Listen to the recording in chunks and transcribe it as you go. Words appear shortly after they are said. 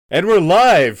And we're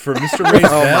live from Mr. Ray's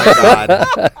Oh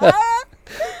my god.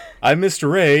 I'm Mr.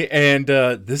 Ray, and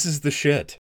this is the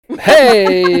shit.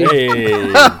 Hey!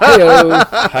 Hey! Heyo.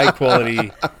 High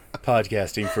quality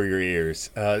podcasting for your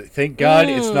ears. Thank God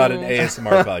it's not an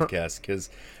ASMR podcast, because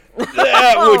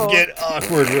that would get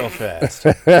awkward real fast.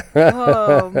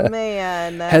 Oh,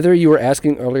 man. Heather, you were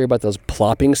asking earlier about those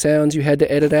plopping sounds you had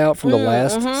to edit out from the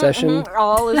last session.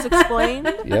 All is explained.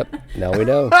 Yep, now we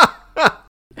know.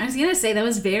 I was gonna say that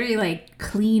was very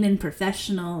clean and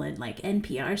professional and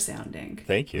NPR sounding.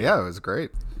 Thank you. Yeah, it was great.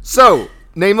 So,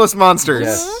 Nameless Monsters.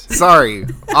 Yes. Sorry,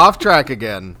 off track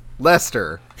again.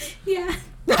 Lester, Yeah.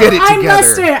 get it I'm together.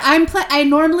 Lester. I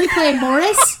normally play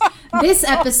Morris. This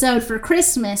episode for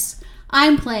Christmas,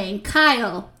 I'm playing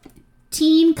Kyle.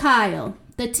 Teen Kyle,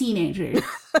 the teenager.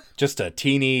 Just a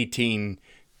teeny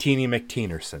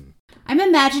McTeenerson. I'm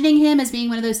imagining him as being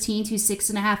one of those teens who's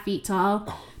 6.5 feet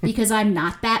tall because I'm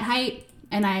not that height,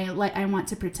 and I want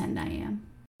to pretend I am.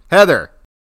 Heather.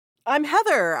 I'm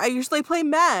Heather. I usually play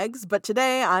Mags, but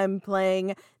today I'm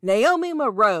playing Naomi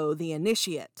Moreau, the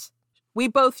Initiate. We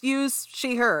both use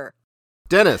she, her.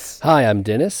 Dennis. Hi, I'm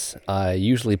Dennis. I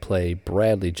usually play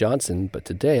Bradley Johnson, but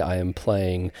today I am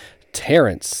playing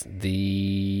Terrence,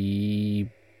 the...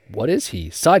 what is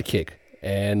he? Sidekick.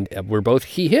 And we're both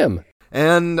he, him.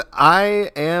 And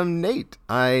I am Nate.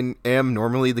 I am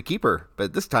normally the keeper,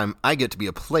 but this time I get to be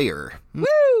a player.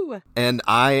 Woo! And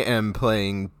I am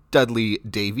playing Dudley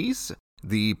Davies,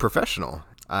 the professional.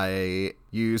 I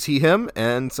use he, him,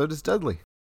 and so does Dudley.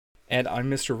 And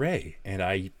I'm Mr. Ray, and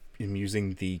I am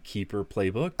using the Keeper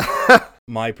playbook.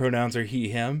 My pronouns are he,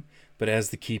 him, but as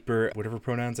the Keeper, whatever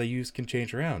pronouns I use can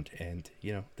change around. And,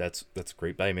 that's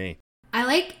great by me. I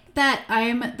like that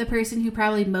I'm the person who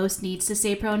probably most needs to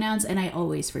say pronouns, and I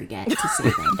always forget to say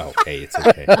them. Oh, hey, it's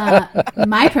okay.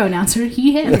 My pronouns are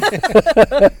he, him.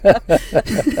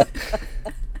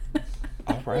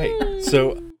 All right.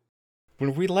 So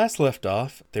when we last left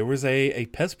off, there was a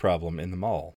pest problem in the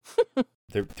mall.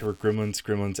 There were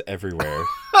gremlins everywhere,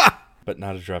 but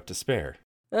not a drop to spare.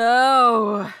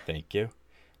 Oh. Thank you.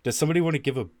 Does somebody want to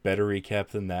give a better recap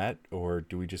than that? Or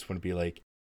do we just want to be like,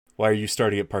 why are you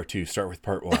starting at part 2? Start with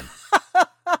part 1.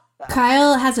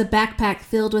 Kyle has a backpack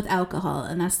filled with alcohol,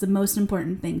 and that's the most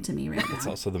important thing to me right now. It's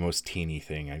also the most teeny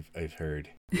thing I've heard.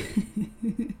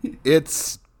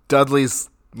 It's Dudley's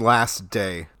last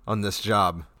day on this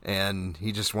job, and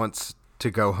he just wants to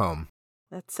go home.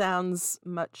 That sounds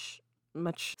much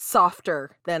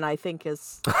softer than I think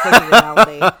is his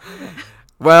reality.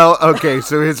 Well, okay,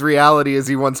 so his reality is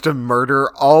he wants to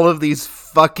murder all of these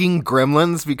fucking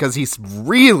gremlins because he's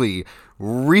really,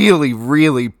 really,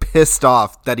 really pissed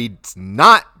off that he's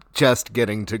not just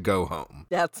getting to go home.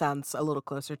 That sounds a little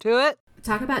closer to it.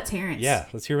 Talk about Terrence. Yeah,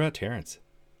 let's hear about Terrence.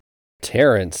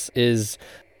 Terrence is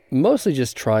mostly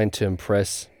just trying to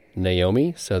impress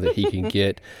Naomi so that he can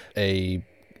get a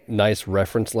nice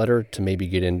reference letter to maybe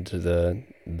get into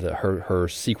her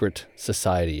secret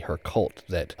society, her cult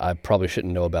that I probably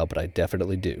shouldn't know about, but I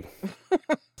definitely do.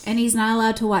 And he's not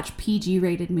allowed to watch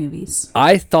PG-rated movies.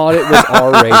 I thought it was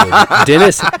R-rated.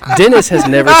 Dennis has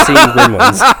never seen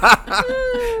Gremlins,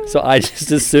 so I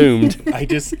just assumed.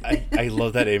 I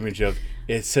love that image of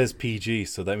it says PG,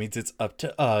 so that means it's up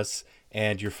to us.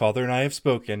 And your father and I have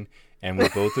spoken, and we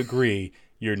both agree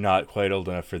you're not quite old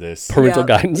enough for this. Parental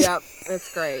guidance. Yep,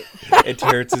 it's great. And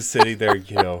Terrence is sitting there,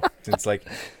 it's like,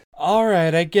 all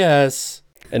right, I guess.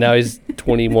 And now he's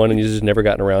 21 and he's just never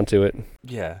gotten around to it.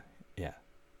 Yeah.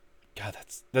 God,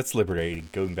 that's liberating,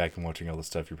 going back and watching all the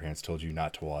stuff your parents told you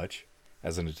not to watch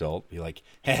as an adult. Be like,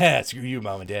 haha, screw you,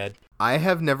 Mom and Dad. I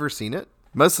have never seen it,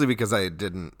 mostly because I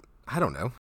don't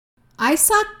know. I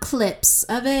saw clips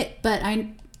of it, but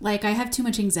I have too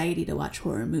much anxiety to watch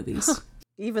horror movies.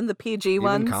 Even the PG Even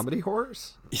ones. comedy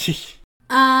horrors?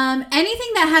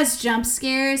 Anything that has jump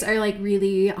scares are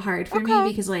really hard for me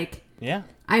because Yeah.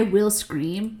 I will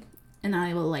scream and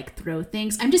I will throw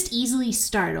things. I'm just easily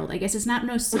startled. I guess it's not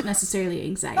necessarily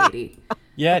anxiety.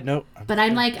 Yeah, no. But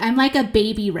I'm like a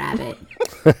baby rabbit.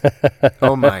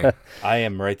 Oh my. I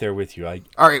am right there with you. All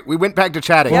right, we went back to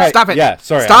chatting. Yeah. Stop it. Yeah,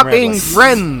 sorry, Stop I'm being rambling.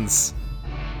 friends.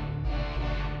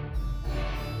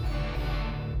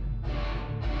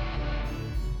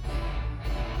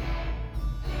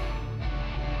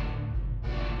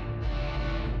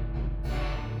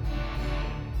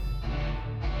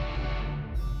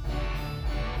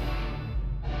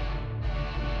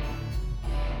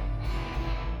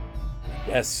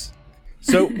 Yes.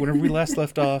 So, whenever we last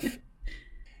left off,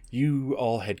 you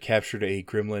all had captured a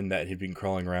gremlin that had been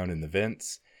crawling around in the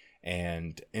vents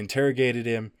and interrogated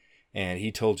him, and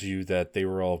he told you that they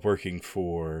were all working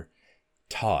for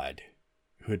Todd,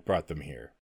 who had brought them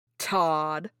here.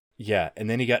 Todd. Yeah, and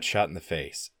then he got shot in the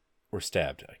face. Or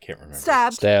stabbed. I can't remember.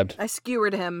 Stabbed. I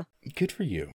skewered him. Good for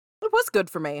you. It was good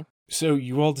for me. So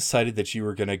you all decided that you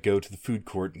were going to go to the food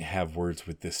court and have words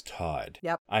with this Todd.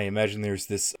 Yep. I imagine there's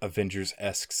this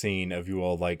Avengers-esque scene of you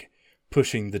all, like,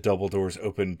 pushing the double doors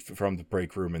open from the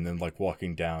break room and then, like,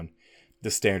 walking down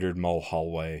the standard mall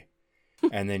hallway.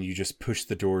 And then you just push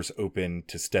the doors open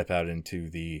to step out into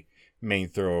the main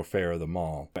thoroughfare of the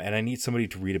mall. And I need somebody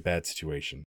to read a bad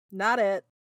situation. Not it.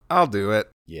 I'll do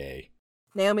it. Yay.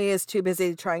 Naomi is too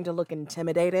busy trying to look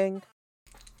intimidating.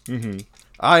 Mm-hmm.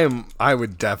 I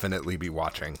would definitely be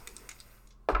watching.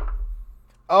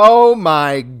 Oh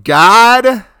my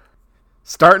god!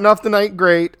 Starting off the night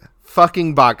great.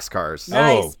 Fucking boxcars.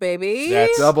 Nice, baby.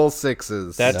 That's Double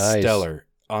sixes. That's Nice. stellar.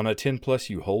 On a 10+,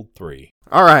 you hold 3.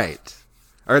 All right.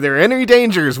 Are there any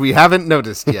dangers we haven't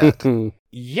noticed yet?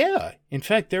 Yeah. In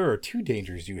fact, there are 2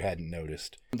 dangers you hadn't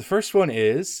noticed. The first one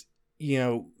is,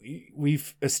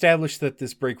 we've established that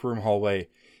this break room hallway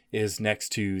is next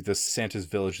to the Santa's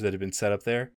village that had been set up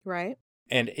there. Right.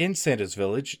 And in Santa's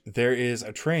village, there is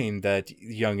a train that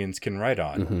youngins can ride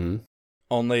on. Mm-hmm.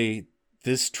 Only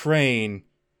this train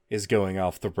is going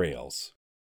off the rails.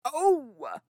 Oh!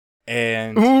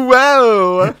 And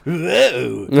Whoa!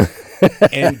 whoa!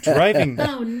 And driving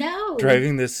Oh no!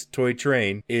 driving this toy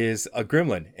train is a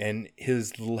gremlin, and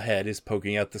his little head is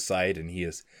poking out the side, and he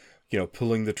is,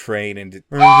 pulling the train,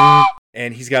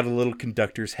 and he's got a little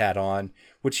conductor's hat on,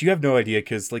 which you have no idea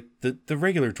because, like, the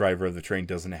regular driver of the train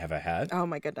doesn't have a hat. Oh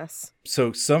my goodness.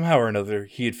 So somehow or another,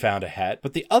 he had found a hat.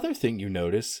 But the other thing you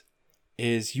notice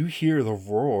is you hear the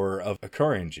roar of a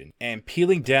car engine, and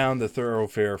peeling down the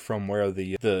thoroughfare from where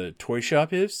the toy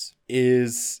shop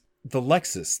is the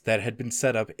Lexus that had been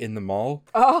set up in the mall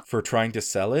for trying to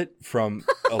sell it from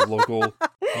a local.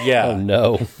 Yeah. Oh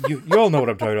no. You all know what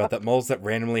I'm talking about. That malls that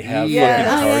randomly have Yeah.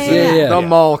 fucking cars in yeah, it. yeah. The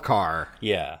mall car.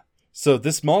 Yeah. So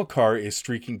this mall car is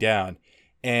streaking down,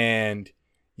 and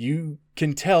you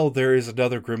can tell there is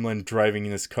another gremlin driving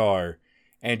this car,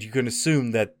 and you can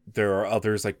assume that there are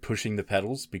others, like, pushing the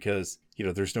pedals because,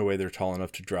 there's no way they're tall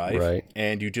enough to drive. Right.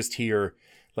 And you just hear,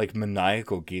 like,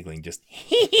 maniacal giggling, just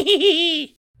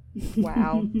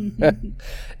Wow.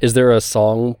 Is there a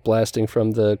song blasting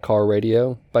from the car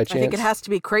radio by chance? I think it has to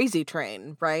be Crazy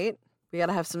Train, right? We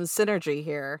gotta have some synergy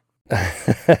here.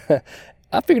 I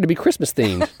figured it'd be Christmas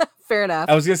themed. Fair enough.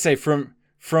 I was gonna say from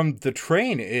the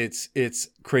train, it's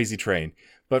Crazy Train,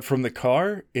 but from the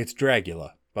car, it's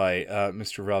Dragula by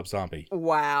Mr. Rob Zombie.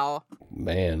 Wow.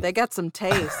 Man. They got some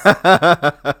taste.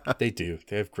 They do.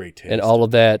 They have great taste. And all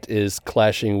of that is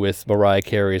clashing with Mariah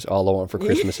Carey's All I Want for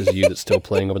Christmas Is You that's still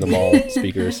playing over the mall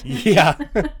speakers. Yeah.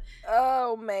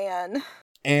 Oh, man.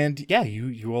 And yeah,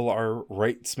 you all are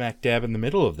right smack dab in the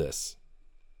middle of this.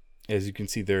 As you can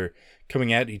see, they're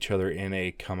coming at each other in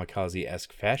a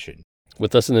kamikaze-esque fashion.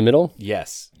 With us in the middle?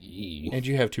 Yes. And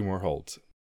you have 2 more holds.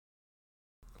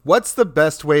 What's the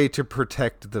best way to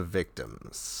protect the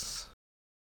victims?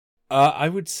 I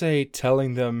would say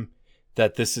telling them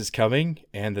that this is coming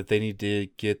and that they need to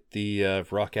get the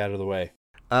rock out of the way.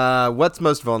 What's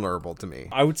most vulnerable to me?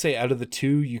 I would say out of the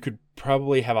 2, you could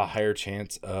probably have a higher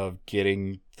chance of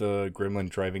getting the gremlin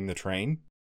driving the train.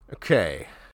 Okay.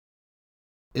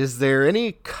 Is there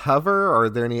any cover, or are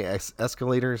there any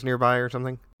escalators nearby or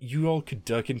something? You all could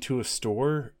duck into a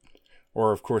store,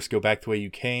 or of course go back the way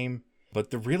you came. But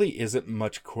there really isn't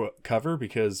much cover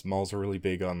because malls are really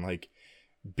big on, like,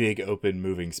 big open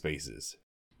moving spaces.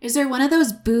 Is there one of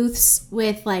those booths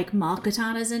with like mall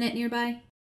katanas in it nearby?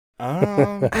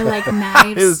 Um, Or like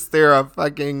knives? Is there a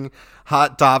fucking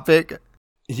Hot Topic?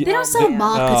 They don't sell Yeah.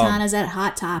 mall katanas at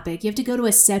Hot Topic. You have to go to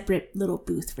a separate little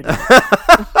booth for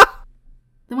that.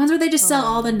 The ones where they just sell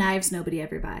all the knives nobody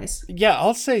ever buys. Yeah,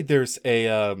 I'll say there's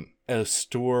a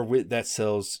store that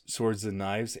sells swords and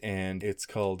knives, and it's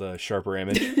called Sharper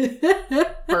Image.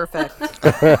 Perfect.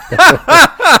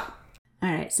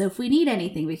 All right, so if we need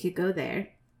anything, we could go there.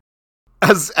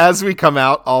 As we come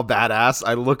out all badass,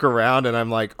 I look around and I'm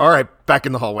like, all right, back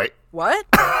in the hallway. What?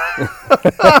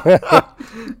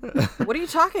 What are you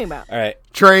talking about? All right.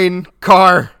 Train,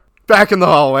 car, back in the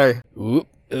hallway. Oop,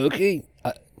 okay.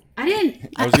 I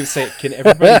didn't. I was going to say, can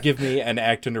everybody give me an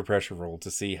act under pressure roll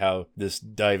to see how this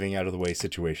diving out of the way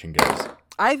situation goes?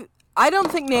 I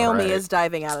don't think Naomi Alright. is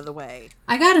diving out of the way.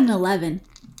 I got an 11.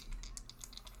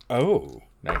 Oh,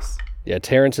 nice. Yeah,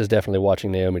 Terrence is definitely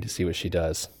watching Naomi to see what she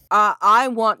does. I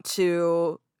want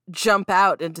to jump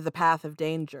out into the path of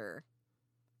danger.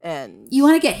 And You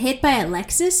want to get hit by a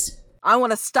Lexus? I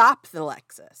want to stop the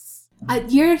Lexus.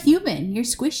 You're a human. You're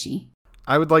squishy.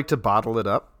 I would like to bottle it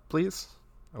up, please.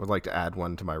 I would like to add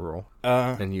one to my roll.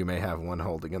 Uh, And you may have one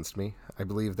hold against me. I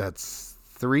believe that's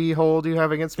 3 hold you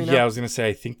have against me now? yeah, I was gonna say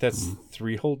I think that's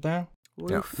 3 hold now.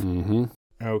 Woof. Mm-hmm.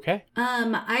 Okay.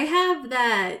 I have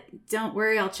that don't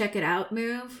worry, I'll check it out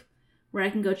move where I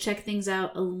can go check things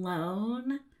out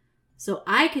alone. So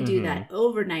I could do that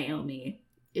over Naomi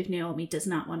if Naomi does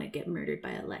not want to get murdered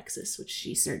by Alexis, which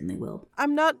she certainly will.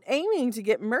 I'm not aiming to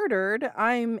get murdered.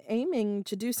 I'm aiming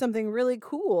to do something really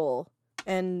cool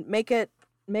and make it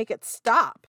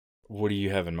stop. What do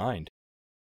you have in mind?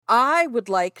 I would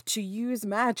like to use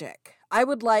magic. I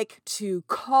would like to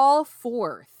call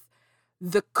forth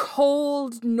the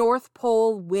cold North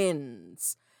Pole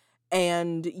winds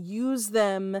and use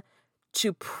them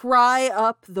to pry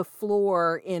up the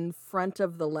floor in front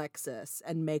of the Lexus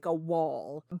and make a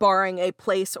wall, barring a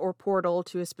place or portal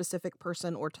to a specific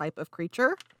person or type of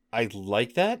creature. I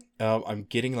like that. I'm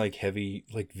getting like heavy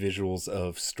like visuals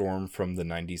of Storm from the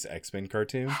 90s X-Men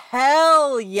cartoon.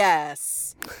 Hell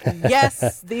yes.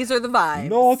 Yes, these are the vibes.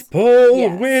 North Pole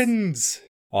Yes. winds.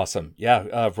 Awesome.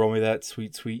 Yeah, roll me that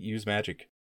sweet use magic.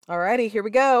 Alrighty, here we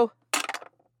go.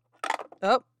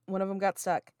 Oh, one of them got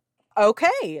stuck.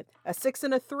 Okay, a 6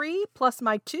 and a 3 plus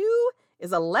my 2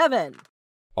 is 11.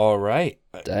 All right.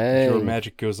 Dang. Your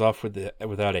magic goes off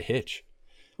without a hitch.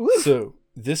 Woo. So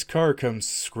this car comes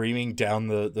screaming down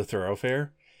the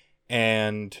thoroughfare,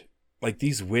 and like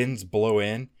these winds blow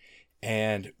in,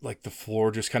 and like the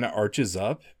floor just kind of arches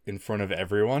up in front of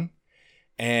everyone,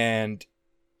 and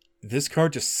this car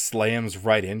just slams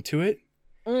right into it.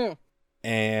 Mm.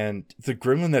 And the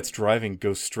gremlin that's driving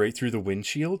goes straight through the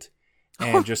windshield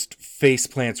and just face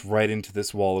plants right into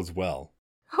this wall as well.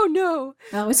 Oh no.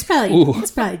 Oh, it's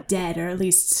probably dead, or at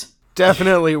least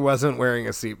Definitely wasn't wearing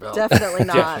a seatbelt. Definitely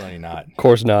not. Definitely not. Of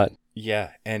course not.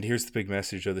 Yeah, and here's the big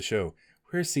message of the show.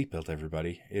 Wear a seatbelt,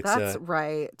 everybody. That's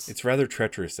right. It's rather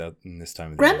treacherous out in this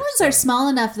time of the year. gremlins are small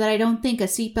enough that I don't think a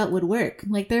seatbelt would work.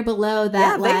 Like they're below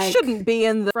that. Yeah, they shouldn't be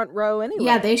in the front row anyway.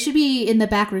 Yeah, they should be in the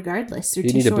back regardless. They're You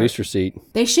too need short. a booster seat.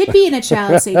 They should be in a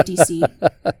child safety seat.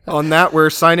 On that, we're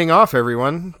signing off,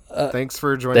 everyone. Thanks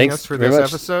for joining thanks us for very this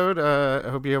much. episode. I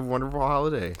hope you have a wonderful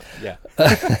holiday. Yeah.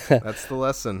 That's the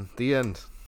lesson. The end.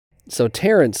 So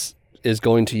Terrence is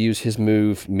going to use his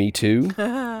move, Me Too,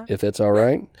 if that's all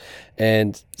right.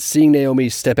 And seeing Naomi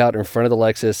step out in front of the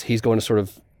Lexus, he's going to sort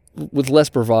of, with less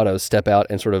bravado, step out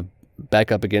and sort of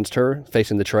back up against her,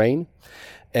 facing the train.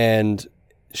 And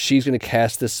she's going to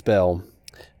cast this spell.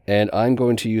 And I'm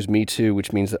going to use Me Too,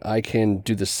 which means that I can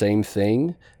do the same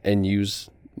thing and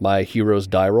use my hero's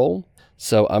die roll.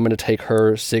 So I'm going to take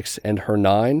her 6 and her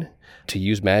 9 to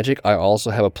use magic. I also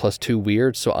have a +2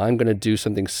 weird, so I'm going to do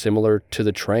something similar to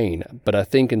the train. But I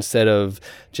think instead of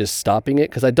just stopping it,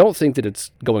 because I don't think that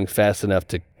it's going fast enough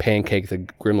to pancake the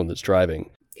gremlin that's driving.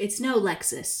 It's no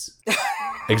Lexus.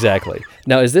 Exactly.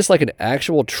 Now, is this like an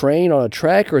actual train on a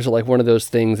track, or is it like one of those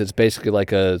things that's basically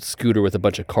like a scooter with a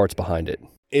bunch of carts behind it?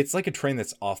 It's like a train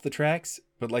that's off the tracks,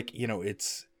 but like, you know,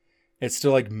 it's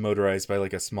still like motorized by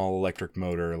like a small electric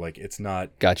motor. Like it's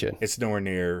not, Gotcha. it's nowhere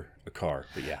near a car,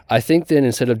 but yeah. I think then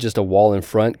instead of just a wall in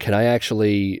front, can I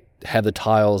actually have the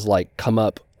tiles like come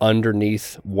up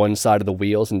underneath one side of the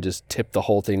wheels and just tip the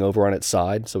whole thing over on its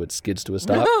side so it skids to a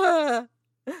stop?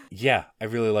 Yeah, I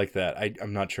really like that.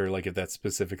 I'm not sure like if that's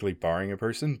specifically barring a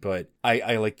person, but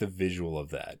I like the visual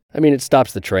of that. I mean, it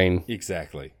stops the train.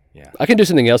 Exactly. Yeah. I can do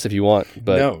something else if you want,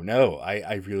 but No,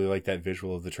 I really like that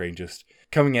visual of the train just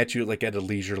coming at you like at a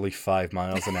leisurely 5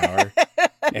 miles an hour.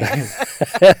 And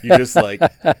you just like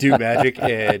do magic,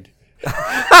 and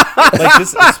like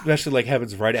this especially like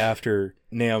happens right after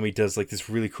Naomi does like this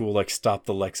really cool like stop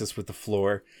the Lexus with the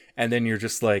floor, and then you're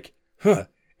just like, huh,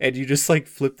 and you just like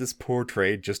flip this poor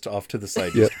train just off to the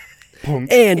side. Yep. Just, boom.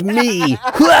 and me.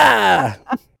 Hua!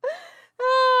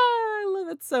 I love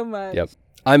it so much. Yep.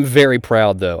 I'm very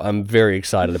proud, though. I'm very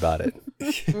excited about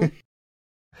it.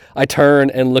 I turn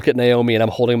and look at Naomi, and I'm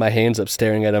holding my hands up,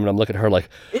 staring at him, and I'm looking at her like,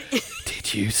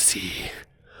 did you see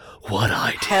what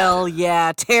I did? Hell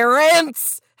yeah,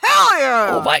 Terrence! Hell yeah!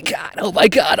 Oh my god! Oh my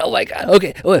god! Oh my god!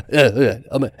 Okay.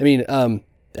 I mean,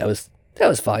 that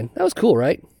was fine. That was cool,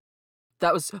 right?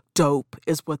 That was dope,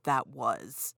 is what that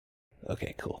was.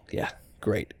 Okay, cool. Yeah,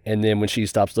 great. And then when she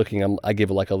stops looking, I give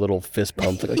her like a little fist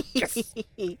pump. Like, yes,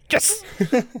 yes.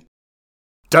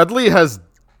 Dudley has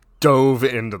dove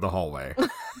into the hallway.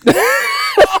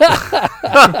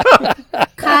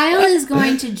 Kyle is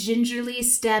going to gingerly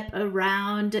step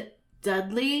around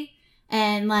Dudley,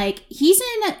 and like he's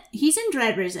in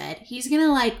driver's ed. He's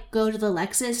gonna like go to the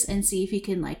Lexus and see if he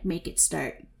can like make it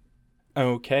start.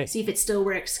 Okay. See if it still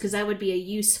works, because that would be a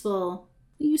useful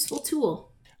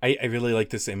tool. I really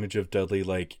like this image of Dudley,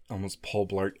 like almost Paul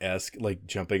Blart-esque, like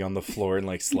jumping on the floor and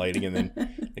like sliding and then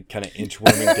like, kind of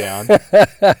inchworming down.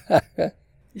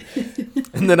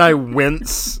 And then I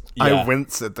wince. Yeah. I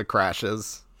wince at the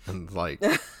crashes and like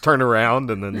turn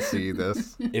around and then see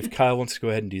this. If Kyle wants to go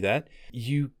ahead and do that,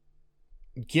 you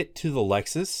get to the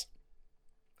Lexus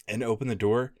and open the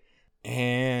door,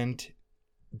 and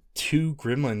 2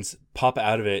 gremlins pop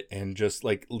out of it and just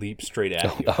like leap straight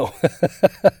at you. Oh.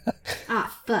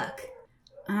 Ah, fuck.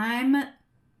 I'm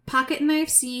pocket knife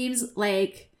seems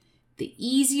like the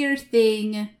easier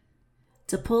thing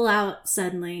to pull out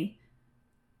suddenly.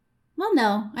 Well,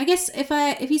 no. I guess if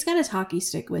he's got his hockey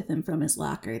stick with him from his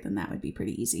locker, then that would be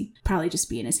pretty easy. Probably just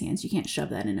be in his hands. You can't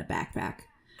shove that in a backpack.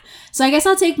 So I guess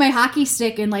I'll take my hockey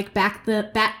stick and like bat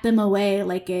them away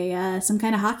like some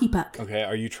kind of hockey puck. Okay,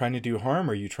 are you trying to do harm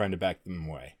or are you trying to back them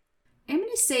away? I'm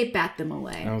gonna say bat them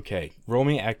away. Okay, roll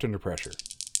me act under pressure.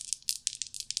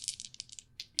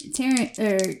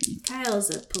 Kyle's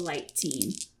a polite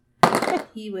teen.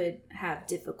 He would have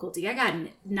difficulty. I got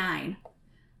 9.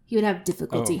 He would have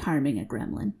difficulty harming a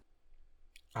gremlin.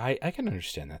 I can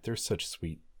understand that. They're such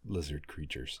sweet lizard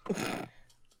creatures.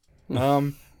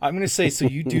 I'm going to say, so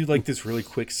you do like this really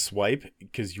quick swipe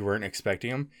because you weren't expecting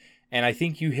him. And I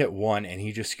think you hit one and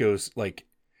he just goes like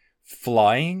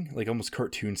flying, like almost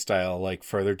cartoon style, like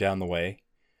further down the way.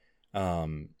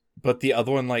 But the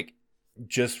other one like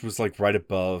just was like right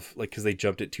above, like because they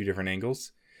jumped at 2 different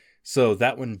angles. So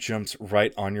that one jumps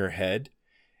right on your head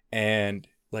and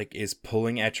like is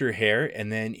pulling at your hair.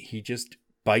 And then he just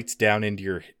bites down into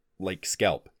your like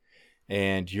scalp.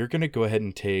 And you're going to go ahead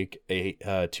and take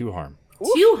a 2 harm.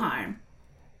 2 harm?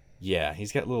 Yeah,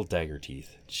 he's got little dagger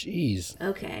teeth. Jeez.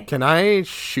 Okay. Can I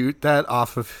shoot that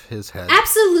off of his head?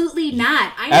 Absolutely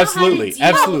not. I know Absolutely, how to deal.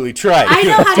 absolutely. Try. I Do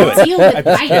know it, how do to it. deal with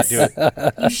bites. Do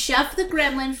it. You shove the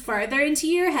gremlin farther into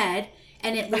your head,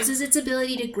 and it loses its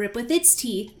ability to grip with its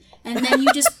teeth, and then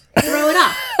you just throw it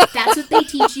off. That's what they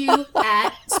teach you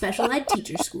at special ed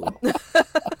teacher school.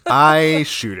 I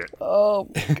shoot it.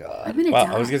 Oh my god. I'm gonna Wow,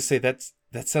 die. I was gonna say that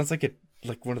sounds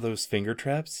like one of those finger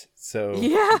traps. So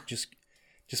Yeah.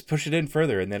 just push it in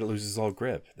further, and then it loses all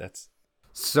grip. That's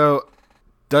So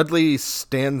Dudley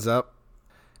stands up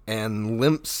and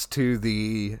limps to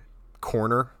the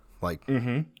corner, like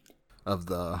of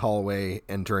the hallway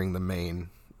entering the main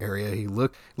area. He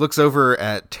looks over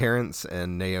at Terrence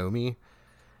and Naomi,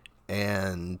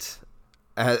 and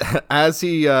as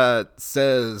he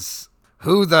says,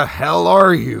 "Who the hell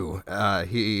are you?"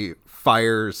 He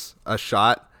fires a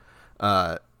shot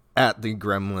at the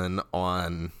gremlin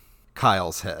on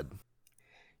Kyle's head.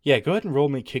 yeah. Go ahead and roll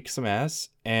me kick some ass,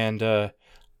 and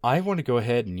I want to go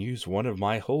ahead and use one of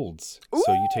my holds.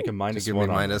 So you take a To minus give one.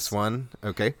 me on minus this. 1.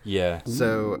 Okay. Yeah.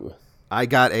 So I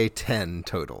got a 10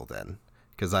 total then,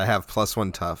 because I have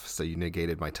 +1 tough, so you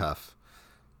negated my tough.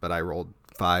 But I rolled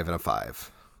 5 and a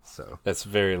 5. So That's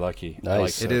very lucky. I Nice.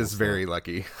 like it that. is very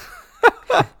lucky.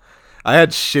 I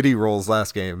had shitty rolls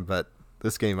last game, but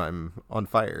this game I'm on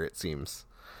fire, it seems.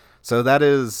 So that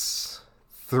is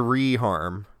 3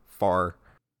 harm far.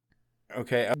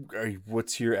 Okay.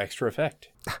 What's your extra effect?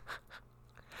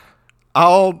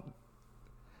 I'll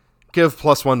give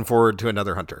 +1 forward to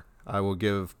another hunter. I will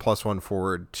give +1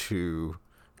 forward to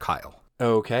Kyle.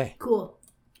 Okay. Cool.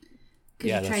 Because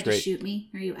Yeah, you that's tried to great. shoot me,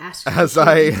 or you asked me As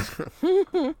to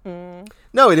shoot me. I...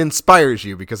 No, it inspires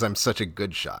you because I'm such a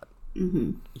good shot.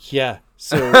 Yeah.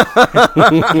 So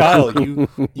Kyle,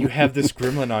 you have this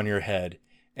gremlin on your head,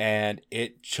 and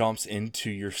it chomps into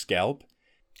your scalp.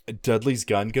 Dudley's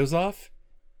gun goes off,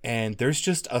 and there's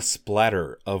just a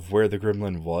splatter of where the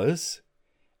gremlin was,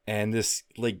 and this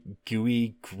like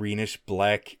gooey greenish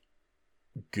black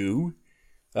goo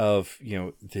of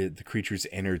the creature's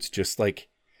innards, just like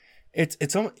it's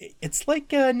like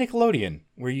Nickelodeon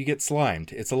where you get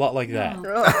slimed. It's a lot like that.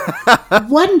 Oh.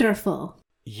 Wonderful.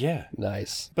 Yeah.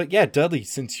 Nice. But yeah, Dudley,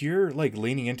 since you're like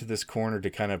leaning into this corner to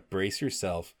kind of brace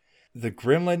yourself, the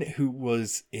gremlin who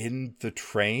was in the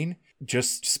train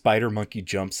just spider monkey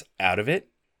jumps out of it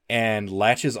and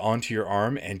latches onto your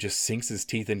arm and just sinks his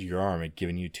teeth into your arm and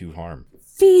giving you 2 harm.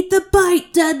 Feed the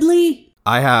bite, Dudley.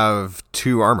 I have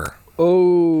 2 armor.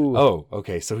 Oh. Oh,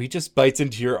 okay. So he just bites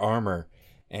into your armor,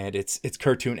 and it's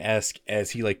cartoon-esque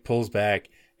as he like pulls back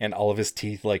and all of his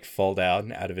teeth like fall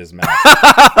down out of his mouth.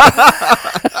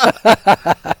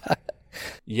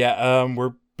 Yeah,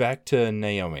 we're back to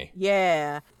Naomi.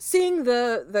 Yeah. Seeing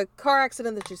the car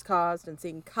accident that she's caused and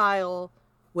seeing Kyle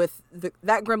with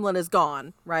that gremlin is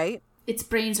gone, right? Its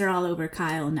brains are all over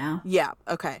Kyle now. Yeah,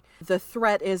 okay. The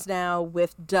threat is now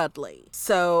with Dudley.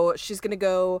 So she's going to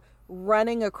go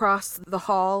running across the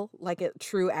hall like a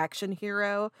true action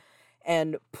hero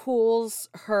and pulls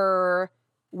her,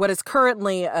 what is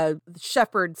currently a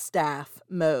shepherd staff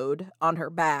mode, on her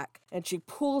back. And she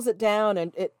pulls it down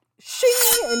and it shing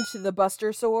into the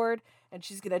Buster Sword. And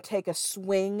she's going to take a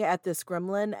swing at this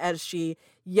gremlin as she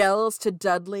yells to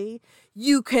Dudley,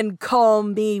 "You can call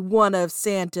me one of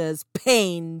Santa's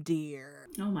pain deer."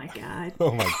 Oh my god.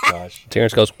 Oh my gosh.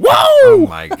 Terrence goes, "Whoa!" Oh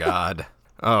my god.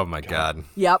 Oh my god.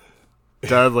 Yep.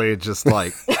 Dudley just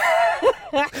like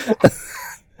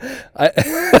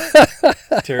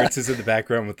Terrence is in the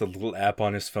background with the little app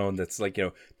on his phone that's like,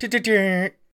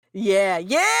 "Tut-tut-tut." Yeah.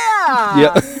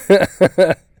 Yeah.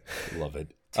 Love it.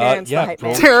 Terrence the hype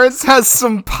man. Terrence has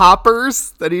some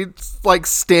poppers that he's like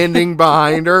standing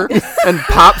behind her and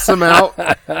pops them out.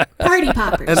 Party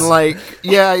poppers. And like,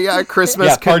 Christmas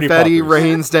Yeah, party confetti poppers.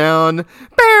 rains down.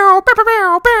 Bow, bow,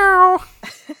 bow, bow,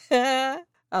 bow.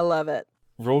 I love it.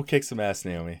 Roll kick some ass,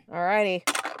 Naomi. Alrighty.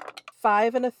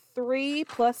 5 and a 3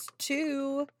 plus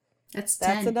 2. That's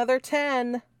That's 10. another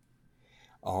 10.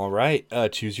 All right.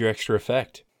 Choose your extra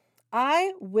effect.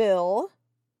 I will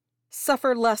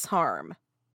suffer less harm.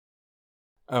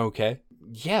 Okay.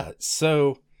 Yeah.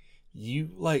 So you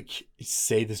like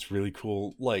say this really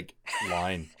cool like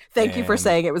line. Thank you for and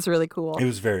saying it was really cool. It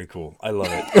was very cool. I love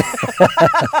it.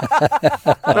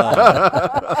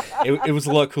 It was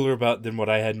a lot cooler than what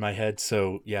I had in my head.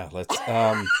 So yeah, let's.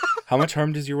 How much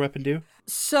harm does your weapon do?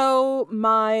 So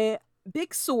my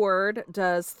big sword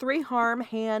does 3 harm,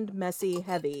 hand, messy,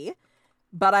 heavy.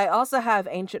 But I also have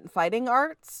ancient fighting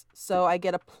arts, so I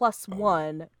get a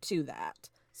 +1 to that.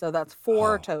 So that's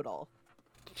 4 total.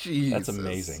 Jesus. That's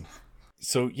amazing.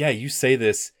 So yeah, you say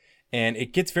this, and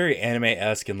it gets very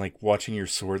anime-esque and like watching your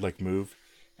sword like move,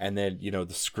 and then the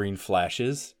screen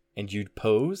flashes, and you'd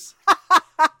pose,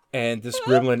 and this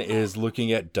gremlin is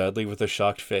looking at Dudley with a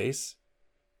shocked face,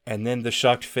 and then the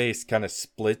shocked face kind of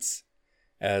splits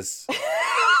as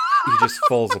he just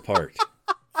falls apart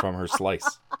from her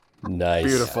slice. Nice.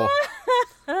 Beautiful.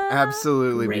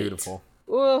 Absolutely Great. beautiful.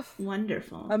 Oof.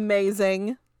 Wonderful.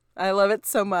 Amazing. I love it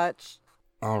so much.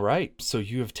 All right, so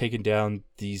you have taken down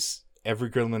every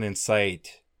gremlin in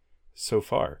sight so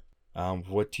far.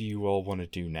 What do you all want to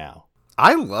do now?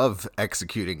 I love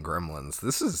executing gremlins.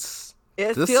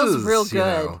 It This feels is, real you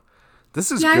good. know,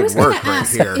 this is I was good gonna work right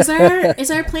ask, here. is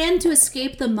our plan to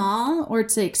escape the mall or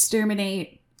to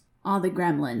exterminate all the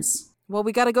gremlins? Well,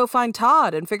 we got to go find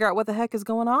Todd and figure out what the heck is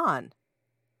going on.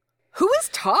 Who is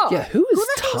Todd? Yeah, who is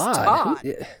the hell's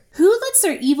Todd? Who lets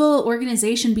their evil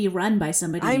organization be run by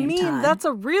somebody I named mean, Todd? that's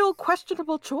a real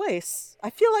questionable choice. I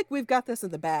feel like we've got this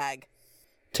in the bag.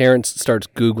 Terrence starts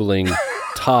Googling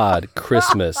Todd,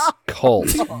 Christmas, cult,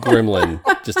 gremlin,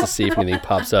 just to see if anything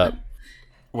pops up.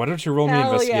 Why don't you roll me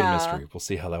Hell investigate yeah. mystery? We'll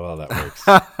see how well that works.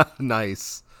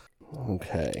 Nice.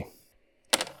 Okay.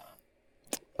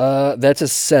 That's a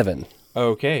 7.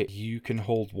 Okay, you can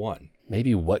hold 1.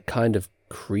 Maybe what kind of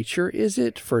creature is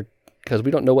it? Because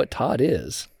we don't know what Todd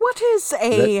is. What is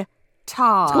a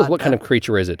Todd? What kind of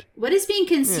creature is it? What is being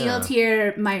concealed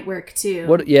here might work too.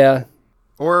 What? Yeah,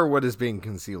 Or what is being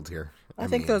concealed here? I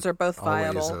think those are both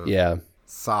always viable. a yeah.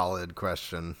 solid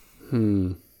question.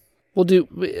 We'll do.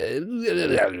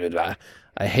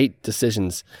 I hate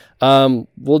decisions.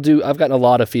 We'll do. I've gotten a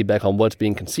lot of feedback on what's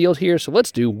being concealed here, so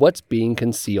let's do what's being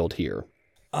concealed here.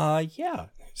 Yeah.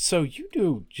 So you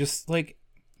do just like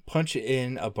punch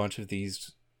in a bunch of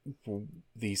these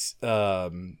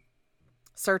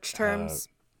Search terms.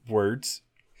 words.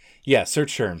 Yeah,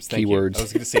 search terms. Thank Keywords. you. I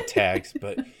was going to say tags,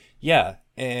 but yeah,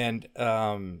 and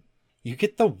you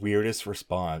get the weirdest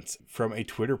response from a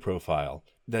Twitter profile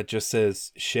that just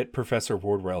says "shit." Professor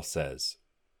Wardwell says,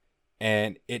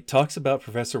 and it talks about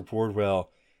Professor Wardwell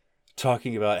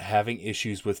talking about having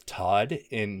issues with Todd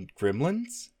in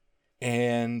Gremlins,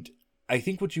 and I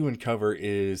think what you uncover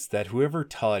is that whoever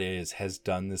Todd is has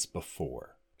done this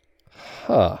before.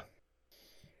 Huh.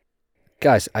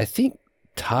 Guys, I think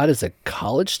Todd is a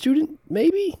college student,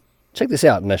 maybe? Check this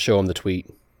out, and I show him the tweet.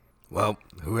 Well,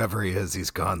 whoever he is,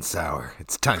 he's gone sour.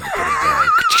 It's time to put him down.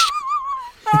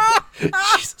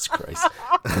 Jesus Christ.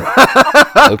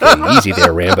 Okay, easy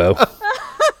there, Rambo.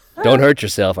 Don't hurt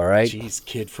yourself, all right? Jeez,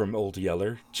 kid from Old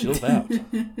Yeller, chill out.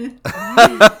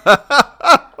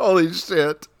 Holy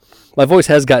shit. My voice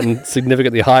has gotten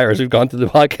significantly higher as we've gone through the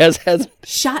podcast, hasn't it?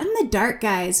 Shot in the dark,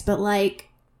 guys, but like,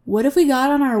 what if we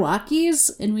got on our walkies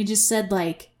and we just said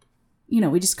like,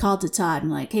 we just called to Todd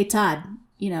and like, hey Todd,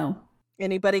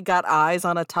 Anybody got eyes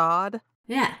on a Todd?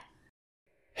 yeah.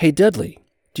 Hey, Dudley,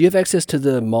 do you have access to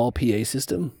the mall PA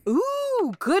system? Ooh,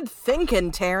 Oh, good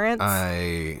thinking, Terrence.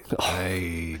 I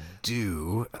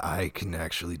do. I can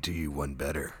actually do you one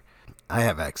better. I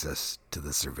have access to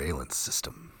the surveillance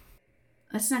system.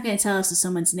 That's not going to tell us if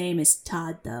someone's name is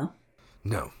Todd, though.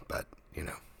 No, but,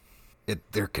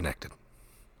 they're connected.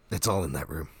 It's all in that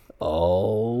room.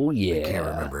 Oh, yeah. I can't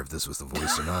remember if this was the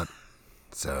voice or not.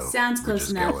 So Sounds we're close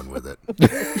just enough. going with it.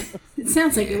 It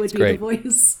sounds like it would be great. the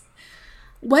voice.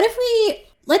 What if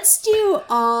let's do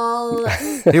all...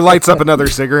 He lights up another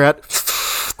cigarette.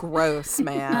 Gross,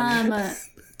 man.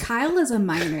 Kyle is a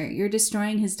minor. You're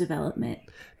destroying his development.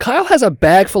 Kyle has a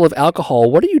bag full of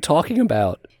alcohol. What are you talking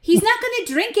about? He's not going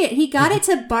to drink it. He got it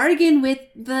to bargain with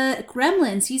the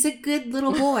gremlins. He's a good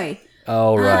little boy.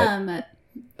 Oh, right.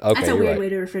 Okay, That's a you're weird right. way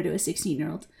to refer to a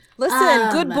 16-year-old.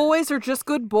 Listen, good boys are just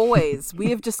good boys.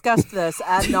 We have discussed this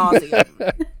ad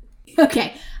nauseum.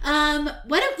 Okay.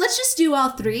 Let's just do all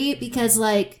three because,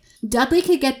 Dudley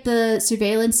could get the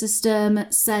surveillance system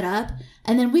set up,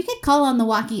 and then we could call on the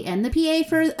walkie and the PA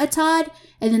for a Todd,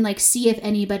 and then, see if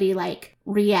anybody,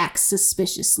 reacts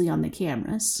suspiciously on the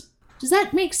cameras. Does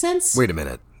that make sense? Wait a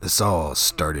minute. This all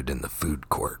started in the food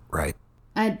court, right?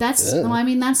 That's when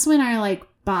our,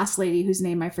 boss lady, whose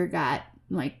name I forgot,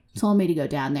 told me to go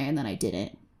down there, and then I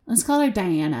didn't. Let's call her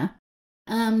Diana.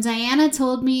 Diana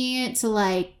told me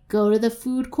to, go to the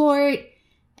food court,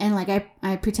 and,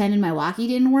 I pretended my walkie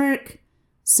didn't work.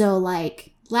 So,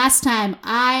 last time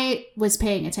I was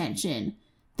paying attention,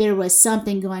 there was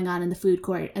something going on in the food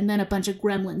court, and then a bunch of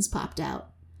gremlins popped out.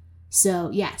 So,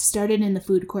 yeah, started in the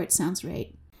food court sounds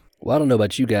right. Well, I don't know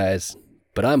about you guys,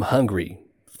 but I'm hungry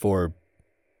for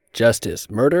justice.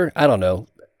 Murder? I don't know.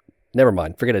 Never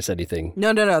mind. Forget I said anything.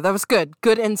 No. That was good.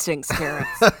 Good instincts, Terrence.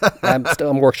 I'm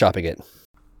workshopping it.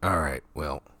 All right,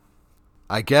 well,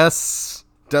 I guess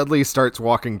Dudley starts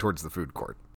walking towards the food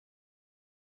court.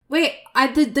 Wait,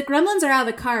 the gremlins are out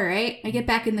of the car, right? I get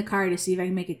back in the car to see if I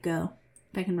can make it go.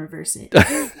 If I can reverse it.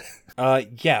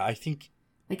 Yeah, I think...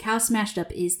 How smashed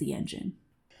up is the engine?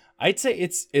 I'd say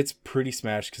it's pretty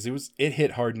smashed because it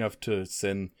hit hard enough to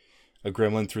send a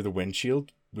gremlin through the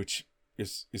windshield, which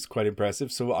is quite impressive.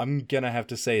 So I'm gonna have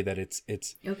to say that it's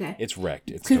okay. It's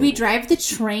wrecked. Could we drive the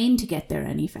train to get there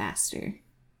any faster?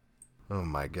 Oh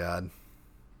my god.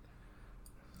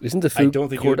 Isn't the food don't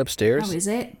think court you- upstairs? Oh, is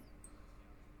it?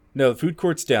 No, the food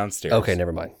court's downstairs. Okay,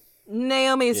 never mind.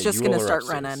 Naomi's Yeah, just you going to all are start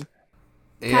upstairs. running.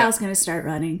 Yeah, Kyle's gonna start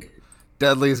running.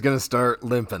 Dudley's gonna start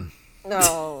limping.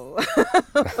 No.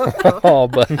 Oh,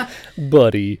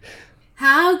 buddy.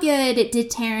 How good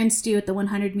did Terrence do at the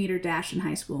 100-meter dash in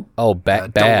high school? Oh,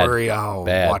 bad. Don't worry, I'll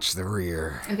Bad. watch the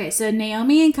rear. Okay, so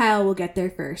Naomi and Kyle will get there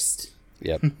first.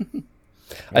 Yep.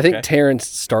 I think Okay. Terrence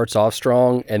starts off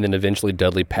strong, and then eventually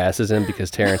Dudley passes him because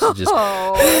Terrence is just...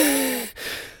 Oh.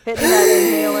 Hitting that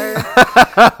inhaler.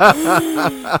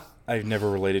 I've never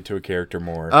related to a character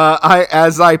more.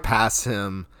 As I pass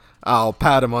him, I'll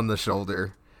pat him on the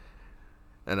shoulder,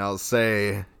 and I'll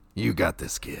say, "You got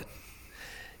this, kid."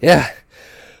 Yeah.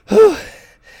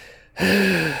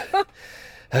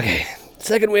 Okay,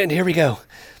 second wind, here we go.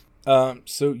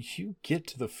 So you get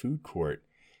to the food court,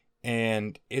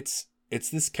 and it's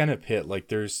this kind of pit.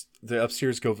 There's the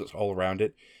upstairs goes all around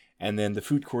it, and then the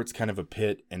food court's kind of a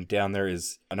pit, and down there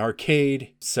is an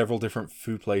arcade, several different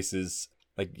food places.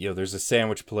 There's a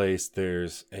sandwich place,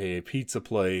 there's a pizza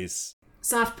place,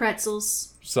 Soft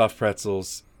pretzels.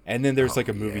 and then there's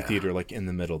a movie theater in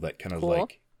the middle that kind of Cool.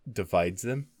 divides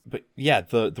them. But yeah,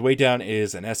 the way down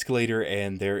is an escalator,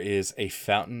 and there is a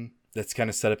fountain that's kind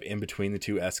of set up in between the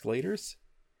two escalators.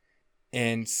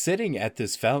 And sitting at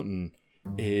this fountain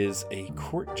is a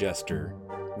court jester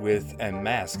with a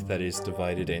mask that is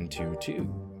divided into two.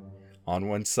 On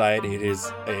one side, it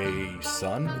is a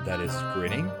sun that is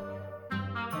grinning,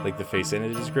 the face in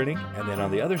it is grinning, and then on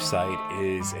the other side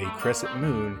is a crescent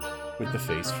moon with the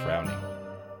face frowning.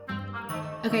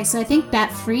 Okay, so I think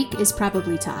that freak is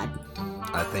probably Todd.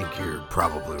 I think you're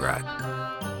probably right.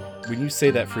 When you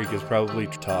say that freak is probably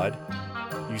Todd,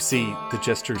 you see the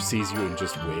jester sees you and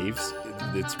just waves.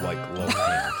 It's like love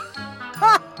hand.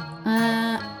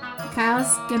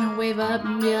 Kyle's gonna wave up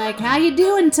and be like, "How you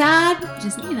doing, Todd?"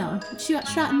 Just,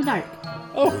 shot in the dark.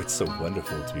 Oh, it's so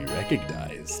wonderful to be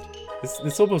recognized.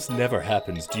 This almost never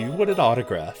happens. Do you want an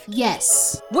autograph?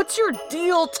 Yes. What's your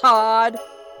deal, Todd?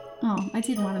 Oh, I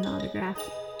did want an autograph.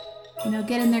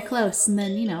 Get in there close, and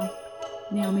then,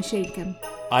 Naomi shake him.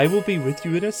 I will be with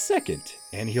you in a second.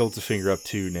 And he holds a finger up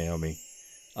to Naomi.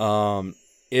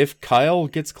 If Kyle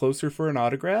gets closer for an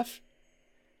autograph,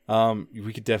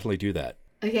 we could definitely do that.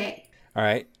 Okay. All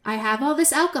right. I have all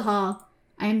this alcohol.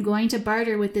 I am going to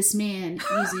barter with this man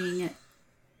using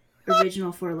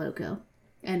original Four Loko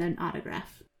and an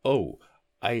autograph. Oh,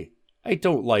 I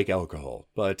don't like alcohol,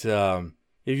 but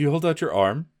if you hold out your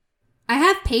arm. I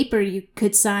have paper you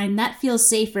could sign. That feels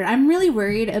safer. I'm really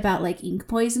worried about like ink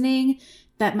poisoning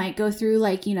that might go through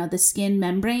like, the skin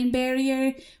membrane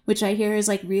barrier, which I hear is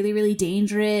like really, really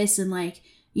dangerous. And like,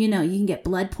 you can get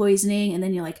blood poisoning and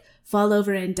then you like fall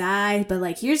over and die. But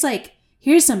like, here's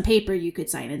some paper you could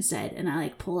sign instead. And I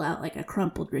like pull out like a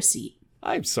crumpled receipt.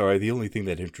 I'm sorry, the only thing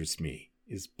that interests me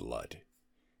is blood.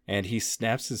 And he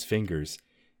snaps his fingers,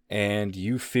 and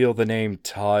you feel the name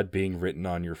Todd being written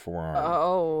on your forearm.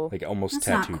 Oh. Like almost That's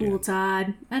tattooed not cool, in.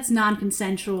 Todd. That's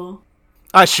non-consensual.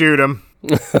 I shoot him.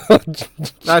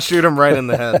 I shoot him right in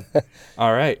the head.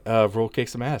 All right, roll kick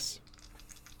some ass.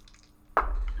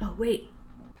 Oh, wait.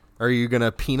 Are you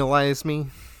gonna penalize me?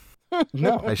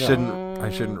 No, I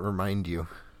shouldn't remind you.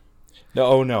 No,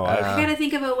 oh no. I gotta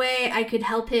think of a way I could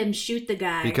help him shoot the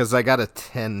guy. Because I got a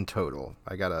 10 total.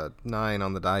 I got a 9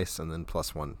 on the dice and then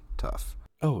 +1 tough.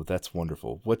 Oh, that's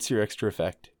wonderful. What's your extra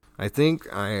effect? I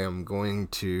think I am going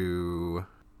to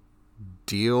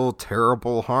deal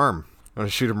terrible harm. I'm going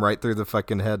to shoot him right through the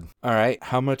fucking head. All right,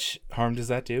 how much harm does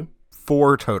that do?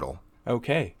 4 total.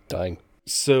 Okay. Dying.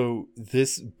 So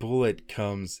this bullet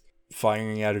comes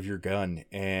firing out of your gun,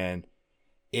 and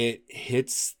it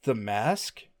hits the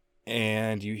mask,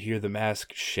 and you hear the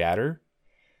mask shatter,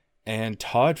 and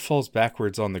Todd falls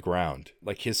backwards on the ground.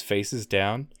 Like, his face is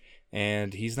down,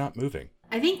 and he's not moving.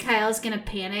 I think Kyle's gonna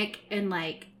panic and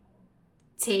like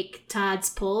take Todd's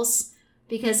pulse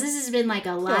because this has been like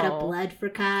a lot of blood for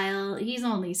Kyle. He's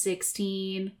only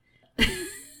 16.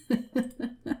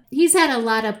 He's had a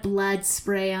lot of blood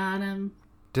spray on him.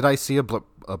 Did I see a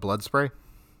blood spray?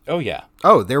 Oh, yeah.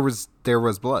 Oh, there was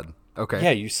blood. Okay.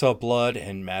 Yeah, you saw blood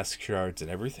and mask shards and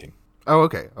everything. Oh,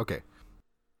 okay.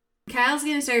 Kyle's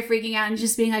gonna start freaking out and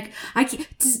just being like,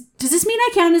 does this mean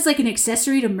I count as like an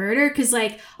accessory to murder? Because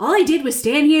like all I did was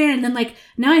stand here and then like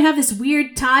now I have this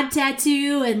weird Todd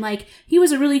tattoo and like he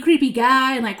was a really creepy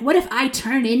guy and like what if I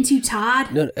turn into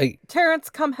Todd? No, Terrence,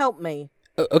 come help me.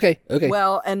 okay.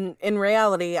 Well, and in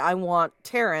reality, I want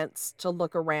Terrence to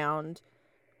look around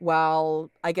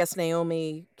while I guess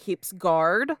Naomi keeps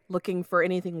guard, looking for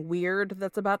anything weird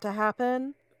that's about to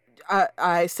happen.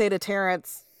 I say to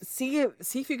Terrence, see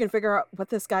if you can figure out what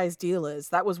this guy's deal is.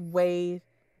 That was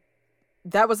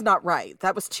not right.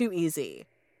 That was too easy.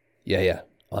 Yeah,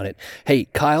 on it. Hey,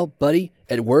 Kyle, buddy,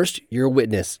 at worst, you're a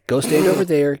witness. Go stand over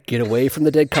there. Get away from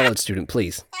the dead college student,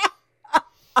 please.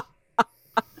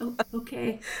 Oh,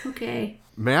 okay.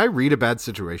 May I read a bad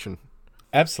situation?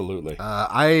 Absolutely.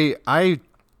 I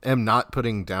am not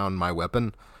putting down my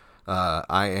weapon.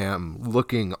 I am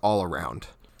looking all around.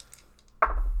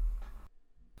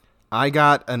 I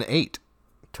got an 8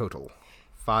 total.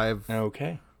 5,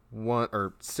 Okay. 1,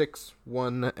 or 6,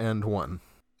 1, and 1.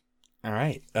 All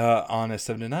right. On a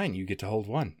 7 to 9, you get to hold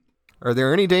 1. Are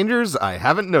there any dangers I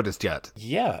haven't noticed yet?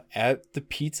 Yeah, at the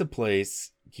pizza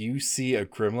place, you see a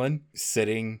gremlin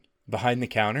sitting behind the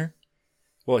counter.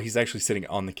 Well, he's actually sitting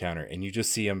on the counter, and you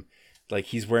just see him, like,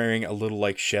 he's wearing a little,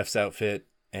 like, chef's outfit,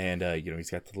 and,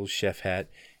 he's got the little chef hat,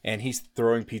 and he's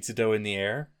throwing pizza dough in the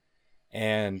air,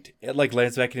 and it, like,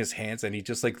 lands back in his hands, and he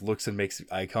just, like, looks and makes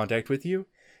eye contact with you,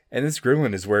 and this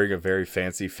gremlin is wearing a very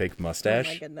fancy fake mustache.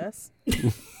 Oh my goodness.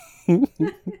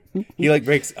 He, like,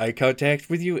 makes eye contact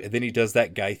with you, and then he does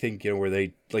that guy thing, where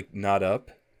they, like, nod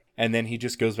up, and then he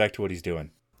just goes back to what he's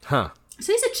doing. Huh.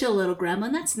 So he's a chill little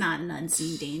gremlin. That's not an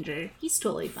unseen danger. He's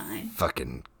totally fine.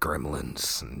 Fucking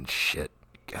gremlins and shit.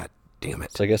 God damn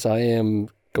it. So I guess I am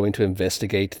going to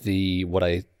investigate what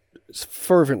I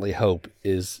fervently hope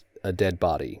is a dead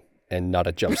body and not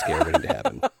a jump scare waiting to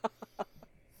happen.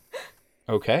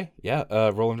 Okay, yeah,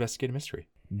 roll investigate a mystery.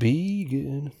 Be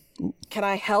good. Can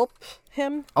I help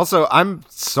him? Also, I'm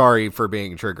sorry for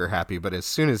being trigger happy, but as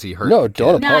soon as he heard No, the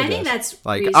don't kid, No, I apologize. think that's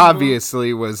like reasonable.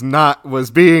 obviously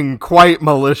was being quite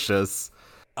malicious.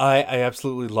 I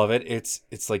absolutely love it.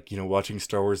 It's like, watching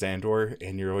Star Wars Andor,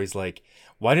 and you're always like,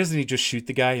 why doesn't he just shoot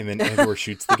the guy? And then Andor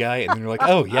shoots the guy, and then you're like,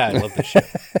 oh yeah, I love this shit.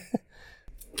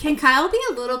 Can Kyle be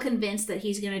a little convinced that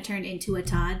he's going to turn into a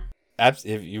Todd?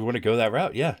 If you want to go that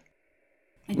route, yeah.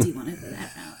 I do want to go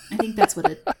that route. I think that's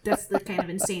the kind of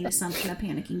insane assumption a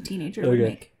panicking teenager would Okay.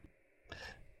 make.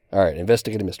 All right,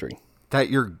 investigate a mystery. That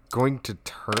you're going to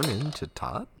turn into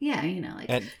Todd? Yeah,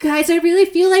 And- guys, I really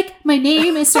feel like my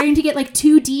name is starting to get like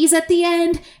 2 D's at the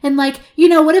end. And like,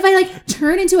 what if I like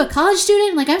turn into a college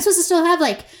student? Like, I'm supposed to still have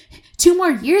like 2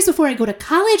 more years before I go to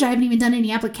college. I haven't even done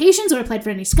any applications or applied for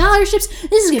any scholarships.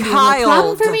 This is going to be a real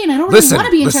problem for me. And I don't really want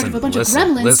to be in charge of a bunch of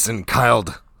gremlins. Listen, Kyle.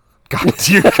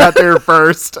 You got there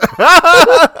first.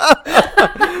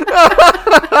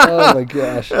 Oh my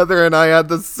gosh. Heather and I had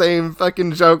the same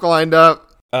fucking joke lined up.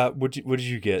 What did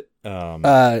you get?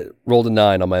 Rolled a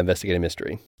 9 on my investigative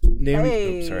mystery. Naomi,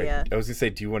 Hey. sorry. I was gonna say,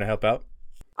 do you want to help out?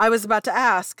 I was about to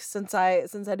ask, since I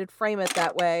did frame it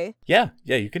that way. Yeah,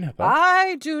 you can help out.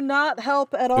 I do not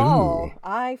help at all. Ooh.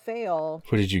 I fail.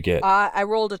 What did you get? I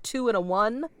rolled a 2 and a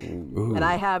 1, Ooh. and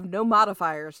I have no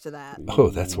modifiers to that. Oh,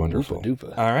 that's wonderful. Oopa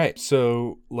doopa. All right,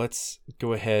 so let's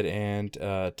go ahead and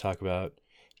talk about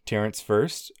Terrence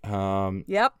first.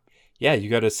 Yep. Yeah, you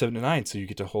got a 7 to 9, so you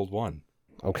get to hold 1.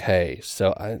 Okay,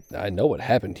 so I know what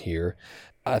happened here.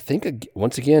 I think,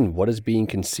 once again, what is being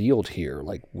concealed here?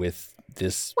 Like, with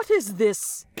this What is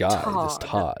this guy, Todd? this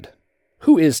Todd.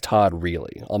 Who is Todd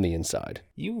really on the inside?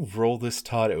 You roll this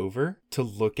Todd over to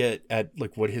look at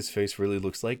like what his face really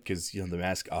looks like, because the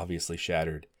mask obviously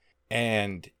shattered,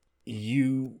 and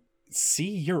you see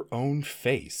your own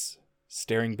face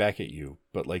staring back at you,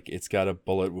 but like it's got a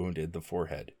bullet wound in the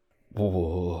forehead.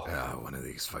 Whoa. One of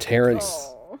these fucking Terrence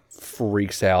Oh.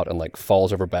 freaks out and like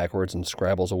falls over backwards and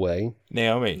scrabbles away.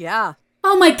 Naomi. Yeah.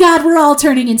 Oh my god, we're all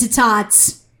turning into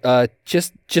tots.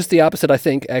 Just the opposite, I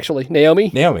think, actually.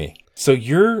 Naomi? So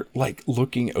you're like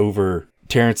looking over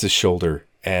Terrence's shoulder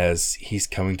as he's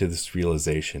coming to this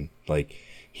realization. Like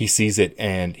he sees it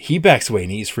and he backs away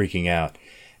and he's freaking out.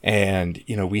 And,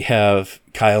 we have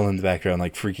Kyle in the background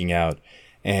like freaking out.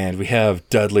 And we have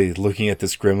Dudley looking at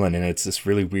this gremlin, and it's this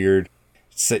really weird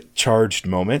charged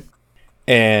moment.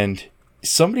 And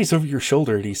somebody's over your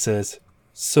shoulder and he says,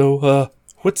 "So,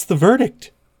 what's the verdict?"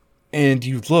 And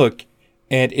you look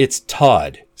and it's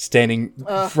Todd standing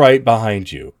right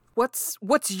behind you. What's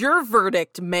your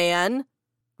verdict, man?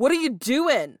 What are you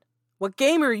doing? What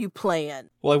game are you playing?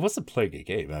 Well, I wasn't playing a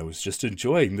game. I was just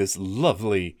enjoying this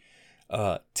lovely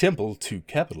temple to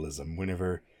capitalism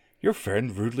whenever your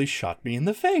friend rudely shot me in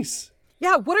the face.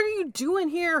 Yeah, what are you doing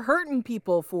here hurting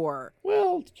people for?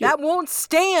 Well, That won't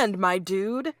stand, my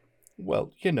dude.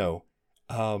 well,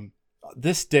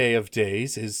 this day of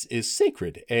days is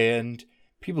sacred, and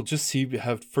people just seem to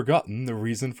have forgotten the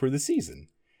reason for the season.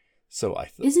 So I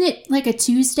thought, Isn't it like a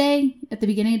Tuesday at the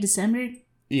beginning of December?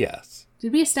 yes.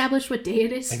 Did we establish what day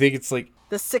it is? I think it's like,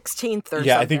 The 16th or something.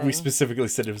 yeah, I think we specifically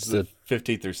said it was the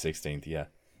 15th or 16th, yeah.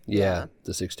 Yeah,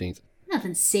 the 16th.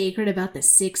 Nothing sacred about the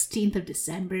 16th of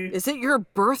December. Is it your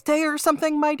birthday or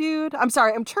something, my dude? I'm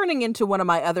sorry, I'm turning into one of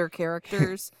my other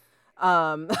characters.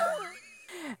 And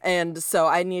so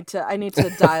I need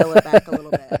to dial it back a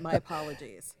little bit. My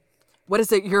apologies. What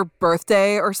is it, your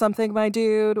birthday or something, my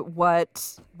dude?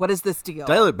 What is this deal?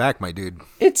 Dial it back, my dude.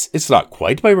 It's not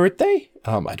quite my birthday.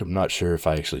 I'm not sure if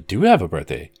I actually do have a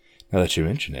birthday, now that you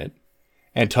mention it.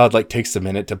 And Todd takes a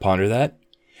minute to ponder that,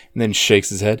 and then shakes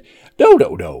his head. No.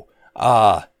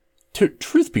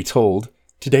 Truth be told,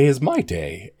 today is my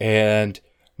day, and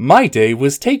my day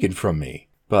was taken from me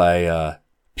by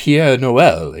Pierre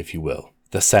Noel, if you will,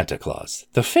 the Santa Claus,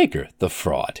 the faker, the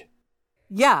fraud.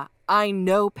 Yeah, I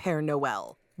know Père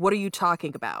Noël. What are you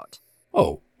talking about?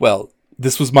 Oh, well,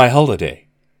 this was my holiday.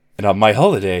 And on my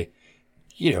holiday,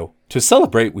 to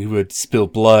celebrate, we would spill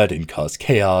blood and cause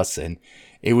chaos, and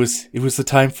it was the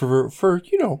time for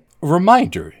a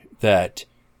reminder that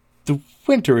the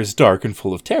winter is dark and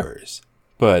full of terrors.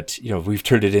 But, we've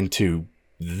turned it into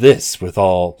this with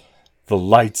all the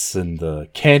lights and the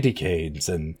candy canes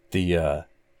and the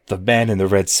man in the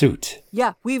red suit.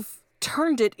 Yeah, we've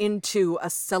turned it into a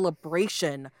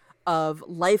celebration of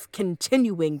life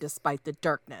continuing despite the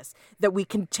darkness, that we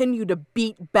continue to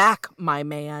beat back, my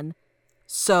man.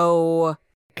 So...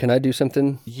 Can I do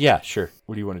something? Yeah, sure.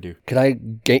 What do you want to do? Can I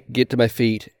get to my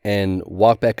feet and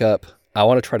walk back up? I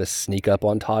want to try to sneak up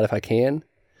on Todd if I can,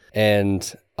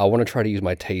 and I want to try to use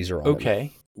my taser on him.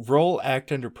 Okay. Roll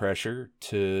act under pressure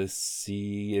to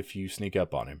see if you sneak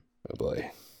up on him. Oh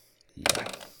boy. Yeah.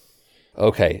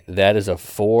 Okay, that is a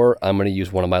 4. I'm going to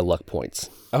use one of my luck points.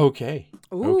 Okay.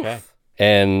 Oof. Okay.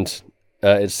 And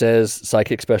it says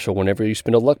psychic special. Whenever you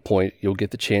spend a luck point, you'll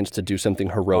get the chance to do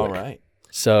something heroic. All right.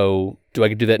 So do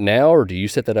I do that now, or do you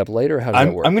set that up later? How does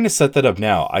that work? I'm going to set that up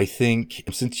now. I think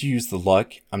since you use the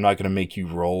luck, I'm not going to make you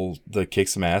roll the kick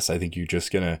some ass. I think we're just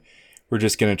going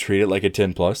to treat it like a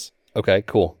 10 plus. Okay,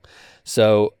 cool.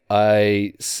 So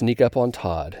I sneak up on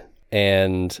Todd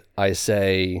and I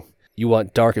say, "You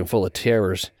want dark and full of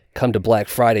terrors? Come to Black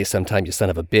Friday sometime, you son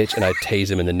of a bitch," and I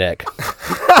tase him in the neck.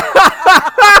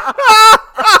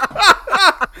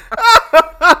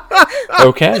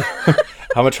 Okay.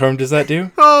 How much harm does that do?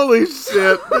 Holy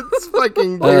shit. It's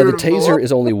fucking beautiful. The taser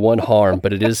is only 1 harm,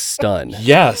 but it is stun.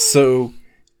 Yeah, so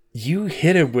you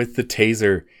hit him with the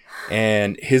taser,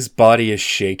 and his body is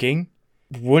shaking.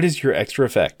 What is your extra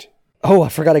effect? Oh, I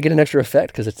forgot I get an extra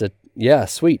effect because it's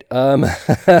sweet.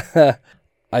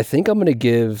 I think I'm gonna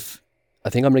give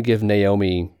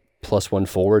Naomi +1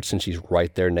 forward since she's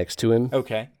right there next to him.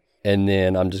 Okay. And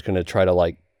then I'm just gonna try to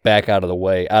like back out of the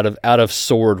way, out of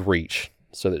sword reach,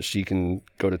 so that she can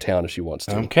go to town if she wants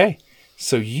to. Okay.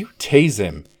 So you tase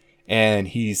him, and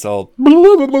he's all,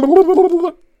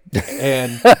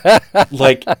 and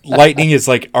like lightning is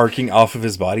like arcing off of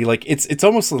his body. Like it's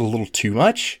almost a little too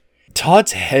much.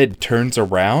 Todd's head turns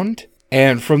around,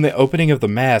 and from the opening of the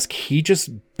mask, he just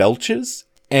belches,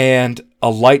 and a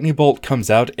lightning bolt comes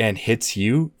out and hits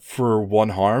you for 1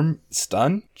 harm,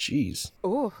 stun. Jeez.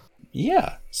 Ooh.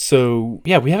 Yeah. So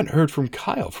yeah, we haven't heard from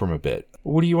Kyle from a bit.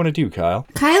 What do you want to do, Kyle?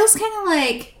 Kyle's kind of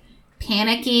like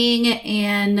panicking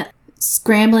and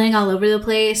scrambling all over the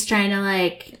place, trying to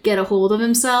like get a hold of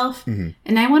himself. Mm-hmm.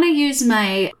 And I want to use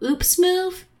my oops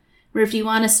move, where if you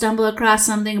want to stumble across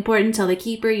something important, tell the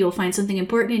keeper you'll find something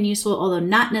important and useful, although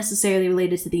not necessarily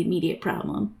related to the immediate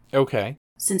problem. Okay.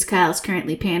 Since Kyle's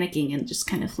currently panicking and just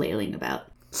kind of flailing about.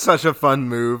 Such a fun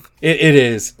move. It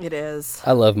is. It is.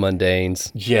 I love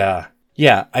mundanes. Yeah.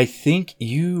 Yeah. I think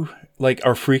you like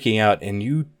are freaking out and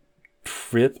you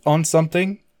trip on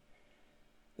something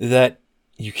that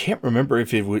you can't remember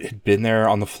if it had been there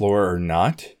on the floor or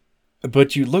not.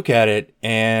 But you look at it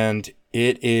and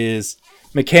it is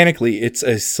mechanically, it's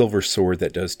a silver sword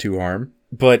that does 2 harm,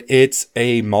 but it's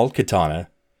a mauled katana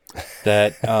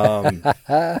that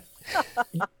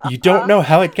you don't know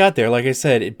how it got there, like I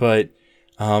said, but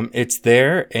it's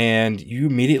there, and you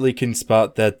immediately can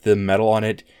spot that the metal on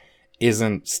it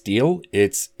isn't steel,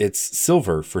 it's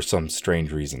silver for some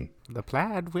strange reason. The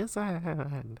plaid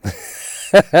wizard.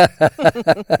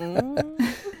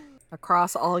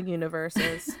 Across all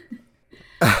universes.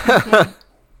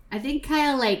 I think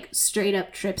Kyle like straight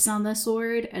up trips on the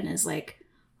sword and is like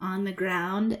on the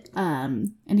ground.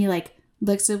 And he like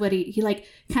looks at what he like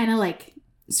kind of like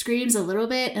screams a little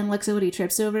bit and looks at what he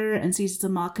trips over and sees it's a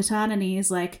mock katana, and he's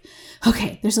like,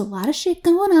 okay, there's a lot of shit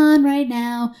going on right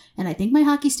now, and I think my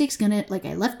hockey stick's gonna, like,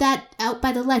 I left that out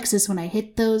by the Lexus when I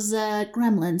hit those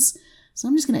gremlins, so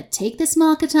I'm just gonna take this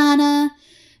mock katana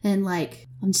and like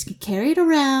I'm just gonna carry it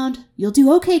around. You'll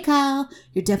do okay, Kyle.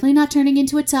 You're definitely not turning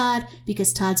into a Todd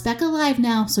because Todd's back alive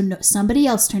now, so no, somebody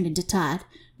else turned into Todd.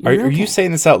 Are you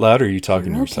saying this out loud, or are you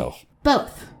talking to yourself?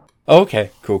 Both. Okay,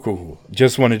 cool.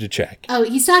 Just wanted to check. Oh,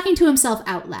 he's talking to himself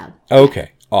out loud.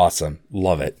 Okay, awesome.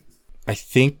 Love it. I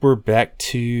think we're back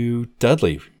to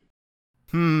Dudley.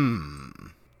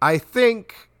 I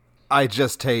think I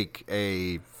just take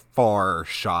a far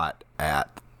shot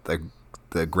at the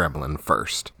gremlin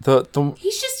first.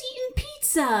 He's just eating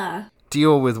pizza.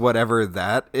 Deal with whatever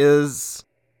that is.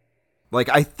 Like,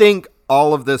 I think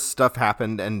all of this stuff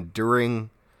happened, and during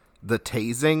the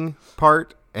tasing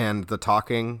part and the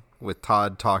talking, with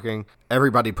Todd talking,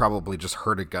 everybody probably just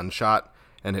heard a gunshot,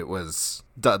 and it was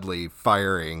Dudley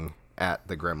firing at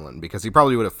the gremlin, because he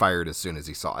probably would have fired as soon as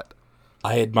he saw it.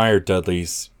 I admire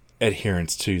Dudley's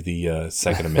adherence to the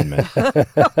Second Amendment. Go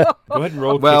ahead and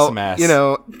roll kick some ass. You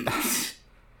know,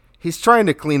 he's trying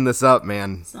to clean this up,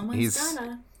 man. Someone's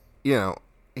gotta. You know,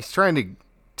 he's trying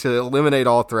to eliminate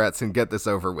all threats and get this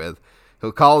over with.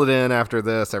 He'll call it in after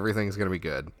this. Everything's going to be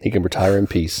good. He can retire in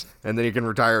peace. And then he can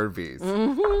retire in peace.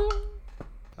 Mm-hmm.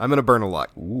 I'm going to burn a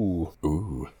luck.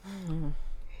 Ooh.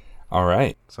 All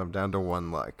right. So I'm down to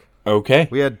 1 luck. Okay.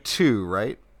 We had 2,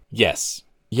 right? Yes.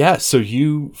 Yeah, so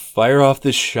you fire off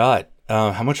this shot.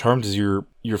 How much harm does your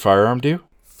firearm do?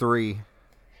 3.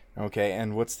 Okay,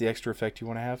 and what's the extra effect you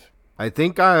want to have? I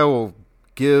think I will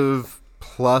give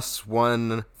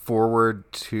 +1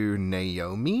 forward to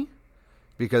Naomi.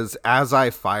 Because as I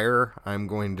fire, I'm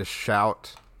going to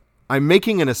shout. I'm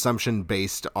making an assumption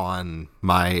based on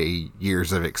my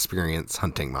years of experience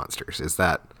hunting monsters. Is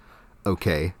that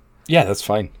okay? Yeah, that's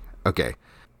fine. Okay.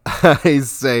 I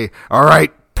say, all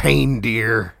right, pain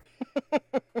deer.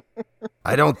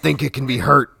 I don't think it can be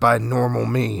hurt by normal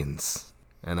means.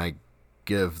 And I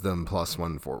give them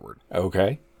 +1 forward.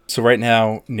 Okay. So right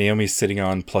now, Naomi's sitting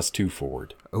on +2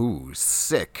 forward. Ooh,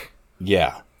 sick.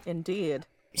 Yeah. Indeed.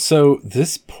 So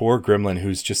this poor gremlin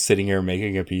who's just sitting here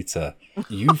making a pizza,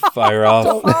 you fire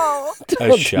off a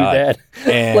Don't shot. do that.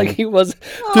 And Like he was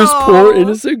this poor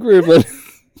innocent gremlin.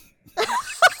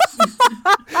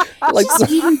 Like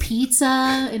just eating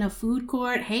pizza in a food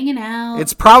court, hanging out.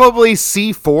 It's probably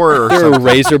C4 or There something. were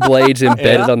razor blades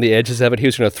embedded on the edges of it. He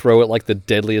was going to throw it like the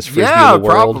deadliest frisbee Yeah, in the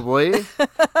world. probably.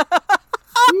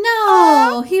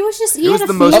 No, he was just eating It was a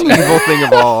the food most court. evil thing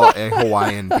of all, a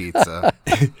Hawaiian pizza.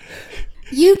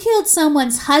 You killed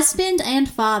someone's husband and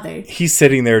father. He's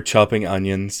sitting there chopping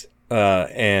onions,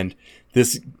 and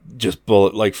this just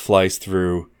bullet like flies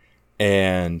through,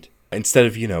 and instead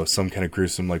of, some kind of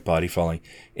gruesome like body falling,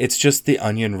 it's just the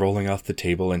onion rolling off the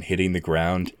table and hitting the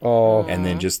ground. Oh. And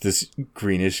then just this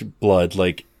greenish blood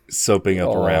like soaping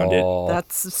up around it.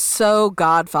 That's so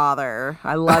Godfather.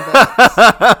 I love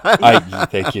it.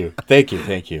 Thank you. Thank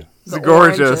you. It's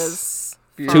gorgeous.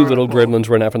 Two little gremlins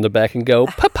run out from the back and go,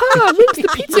 Papa, when's the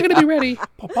pizza going to be ready?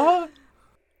 Papa?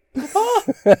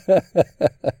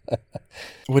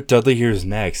 What Dudley hears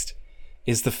next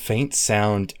is the faint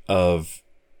sound of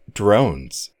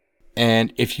drones.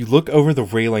 And if you look over the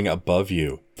railing above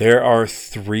you, there are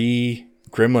 3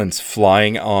 gremlins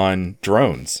flying on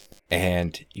drones.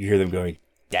 And you hear them going,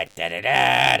 da da da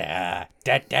da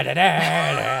da da da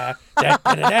da da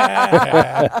da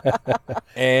da da.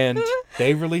 And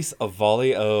they release a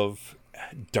volley of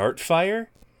dart fire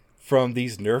from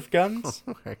these Nerf guns.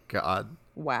 Oh my god.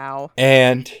 Wow.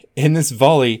 And in this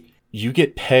volley, you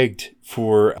get pegged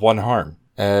for 1 harm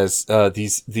as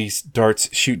these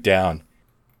darts shoot down.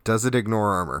 Does it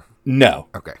ignore armor? No.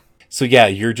 Okay. So yeah,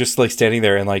 you're just like standing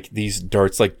there and like these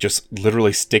darts like just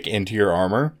literally stick into your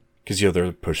armor because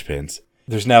they're push pins.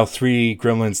 There's now 3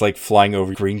 gremlins like flying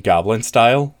over Green Goblin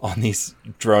style on these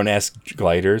drone-esque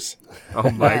gliders.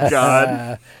 Oh my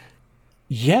god.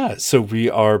 Yeah, so we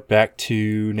are back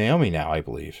to Naomi now, I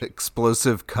believe.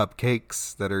 Explosive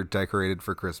cupcakes that are decorated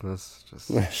for Christmas. Just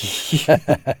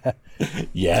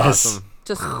Yes. awesome.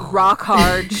 Just rock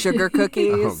hard sugar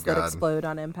cookies Oh, that God. explode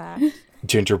on impact.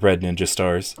 Gingerbread ninja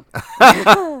stars.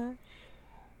 Oh,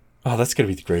 that's going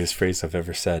to be the greatest phrase I've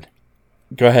ever said.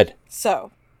 Go ahead.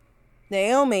 So,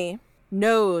 Naomi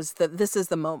knows that this is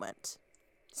the moment.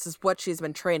 This is what she's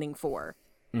been training for.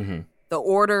 Mm-hmm. The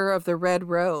Order of the Red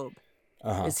Robe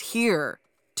is here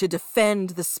to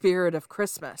defend the spirit of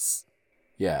Christmas.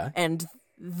 Yeah. And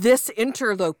this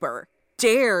interloper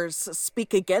dares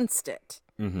speak against it.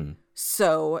 Mm-hmm.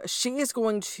 So she is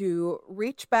going to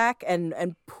reach back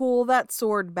and pull that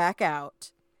sword back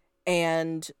out.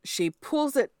 And she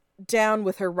pulls it down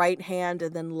with her right hand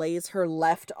and then lays her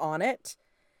left on it.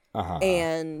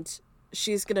 And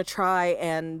she's going to try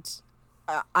and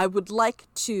I would like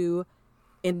to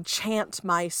enchant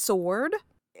my sword,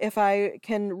 if I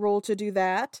can roll to do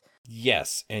that.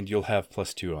 Yes, and you'll have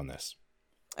 +2 on this.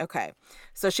 Okay.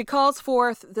 So she calls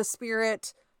forth the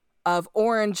spirit of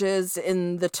oranges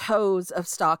in the toes of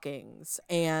stockings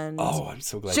and I'm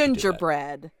so glad you did that.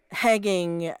 gingerbread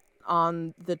hanging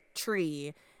on the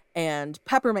tree and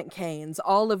peppermint canes,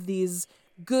 all of these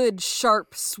good,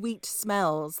 sharp, sweet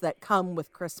smells that come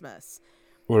with Christmas.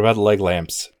 What about leg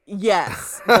lamps?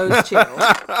 Yes, those two.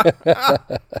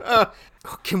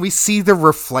 Can we see the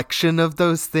reflection of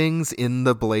those things in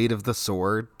the blade of the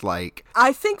sword? Like,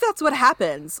 I think that's what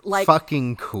happens. Like,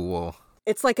 fucking cool.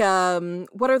 it's like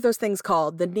what are those things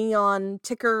called? The neon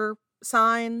ticker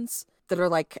signs that are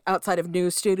like outside of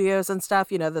news studios and stuff.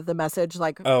 The message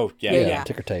like. Oh, yeah.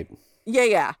 Ticker tape.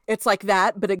 Yeah. It's like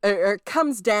that, but it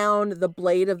comes down the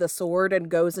blade of the sword and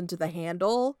goes into the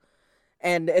handle.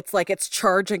 And it's like it's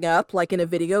charging up like in a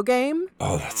video game.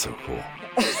 Oh, that's so cool.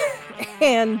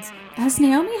 And Has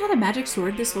Naomi had a magic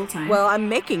sword this whole time? well, I'm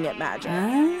making it magic.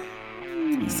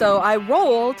 Oh. So I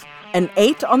rolled an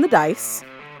 8 on the dice,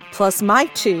 plus my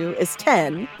 2 is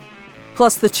 10,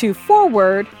 plus the 2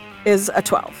 forward is a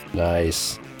 12.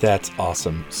 Nice. That's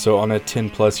awesome. So on a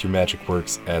 10+, your magic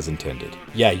works as intended.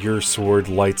 Yeah, your sword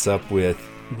lights up with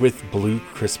blue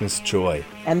Christmas joy.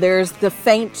 And there's the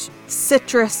faint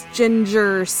citrus,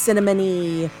 ginger,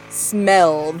 cinnamony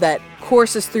smell that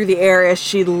courses through the air as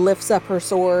she lifts up her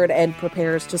sword and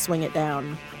prepares to swing it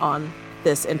down on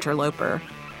this interloper.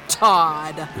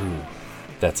 Todd. Ooh,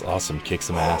 that's awesome. Kick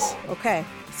some ass. Okay,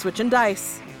 switching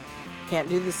dice. Can't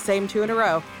do the same 2 in a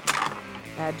row.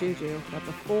 Bad juju. That's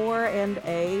a 4 and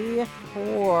a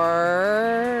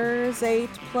 4. 8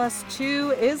 plus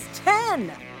 2 is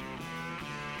 10.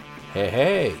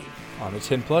 Hey. On a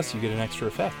 10+, you get an extra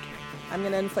effect. I'm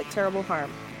going to inflict terrible harm.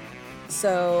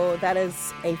 So that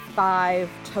is a 5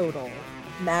 total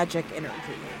magic energy.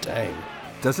 Dang.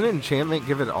 Doesn't enchantment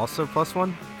give it also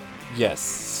 +1? Yes,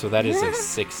 so that is a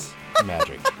 6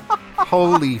 magic.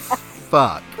 Holy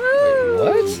fuck. Wait,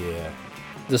 what? Yeah.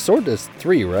 The sword does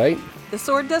 3, right? The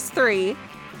sword does 3.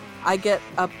 I get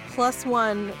a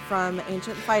 +1 from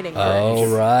Ancient Fighting Courage.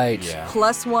 Oh, right. Yeah.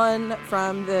 +1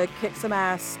 from the Kick Some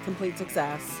Ass Complete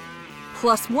Success.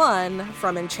 +1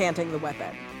 from enchanting the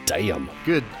weapon. Damn.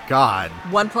 Good God.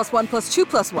 1 + 1 + 2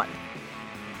 + 1.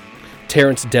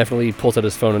 Terrence definitely pulls out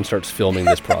his phone and starts filming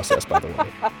this process, by the way.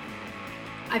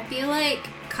 I feel like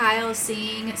Kyle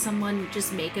seeing someone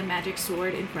just make a magic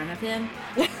sword in front of him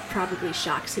probably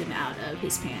shocks him out of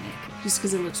his panic, just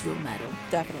because it looks real metal.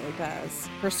 Definitely does.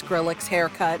 Her Skrillex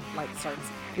haircut starts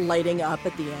lighting up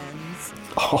at the ends.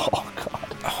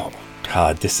 Oh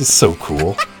God, this is so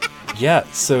cool. Yeah.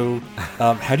 So,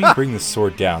 how do you bring the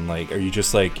sword down? Like, are you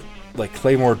just like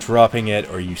Claymore dropping it,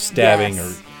 or are you stabbing,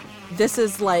 Yes. or? This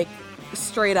is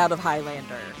straight out of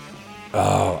Highlander.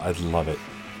 Oh, I love it.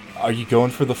 Are you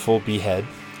going for the full behead?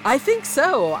 I think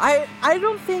so. I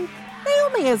don't think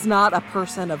Naomi is not a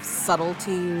person of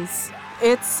subtleties.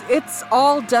 It's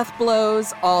all death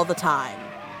blows all the time.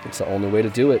 It's the only way to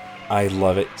do it. I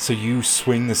love it. So you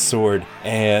swing the sword,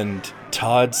 and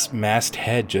Todd's masked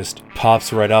head just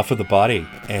pops right off of the body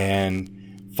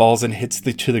and falls and hits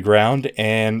to the ground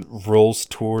and rolls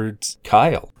towards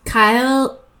Kyle.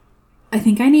 Kyle, I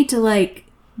think I need to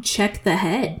check the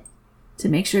head to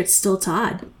make sure it's still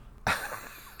Todd.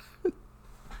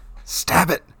 Stab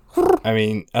it. I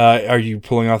mean, are you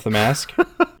pulling off the mask?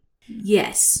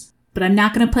 Yes, but I'm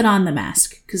not going to put on the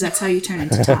mask because that's how you turn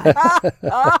into Todd.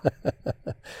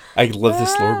 I love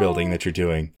this lore building that you're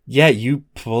doing. Yeah, you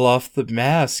pull off the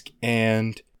mask,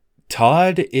 and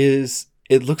Todd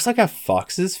it looks like a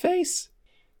fox's face,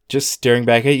 just staring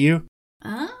back at you.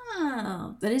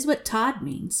 Oh, that is what Todd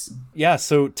means. Yeah,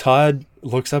 so Todd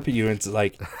looks up at you and it's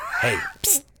like, hey,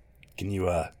 psst, can you,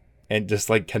 and just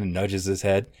kind of nudges his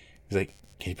head. He's like,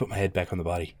 can you put my head back on the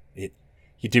body?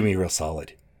 You do me real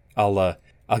solid. I'll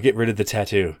get rid of the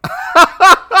tattoo.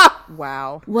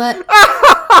 Wow. What?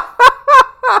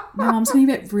 My mom's gonna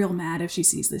get real mad if she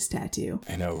sees this tattoo.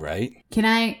 I know, right? Can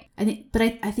I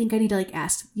think I need to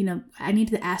ask, I need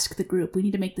to ask the group. We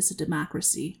need to make this a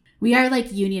democracy. We are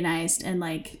unionized and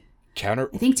Counter.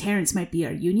 I think Terrence might be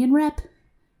our union rep.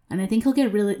 And I think he'll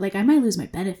get really, I might lose my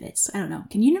benefits. I don't know.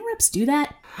 Can union reps do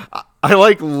that? I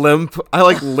limp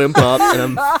up and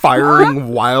I'm firing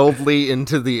wildly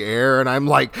into the air and I'm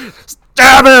like,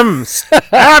 stab him!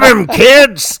 Stab him,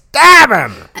 kid! Stab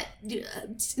him!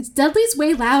 Dudley's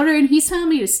way louder and he's telling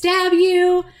me to stab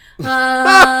you.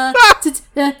 Terrence,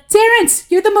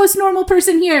 you're the most normal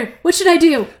person here. What should I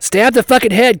do? Stab the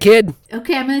fucking head, kid.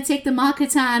 Okay, I'm going to take the Maul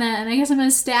Katana and I guess I'm going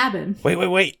to stab him.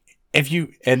 Wait.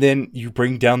 And then you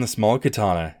bring down the small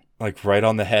katana, right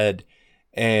on the head,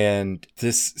 and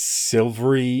this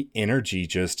silvery energy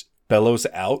just bellows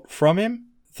out from him.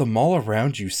 The mall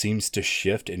around you seems to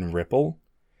shift and ripple,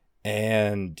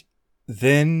 and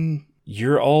then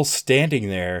you're all standing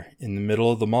there in the middle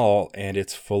of the mall, and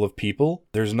it's full of people.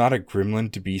 There's not a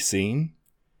gremlin to be seen,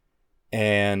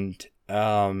 and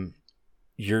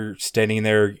you're standing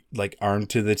there armed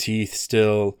to the teeth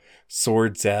still,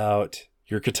 swords out.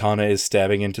 Your katana is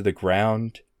stabbing into the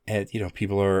ground, and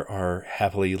people are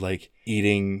happily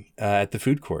eating at the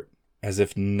food court as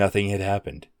if nothing had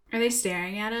happened. Are they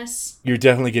staring at us? You're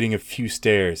definitely getting a few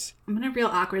stares. I'm gonna real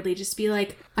awkwardly just be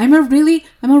like, I'm a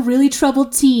really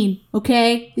troubled teen.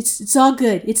 Okay, it's all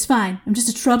good. It's fine. I'm just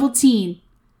a troubled teen.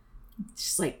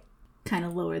 Just kind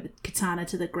of lower the katana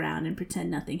to the ground and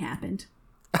pretend nothing happened.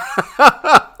 All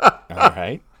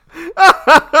right.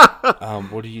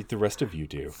 What do the rest of you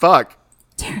do? Fuck.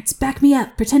 Terrence, back me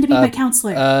up. Pretend to be my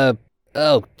counselor.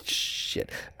 Oh,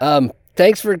 shit.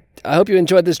 Thanks I hope you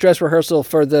enjoyed this dress rehearsal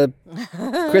for the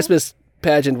Christmas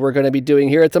pageant we're going to be doing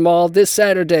here at the mall this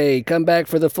Saturday. Come back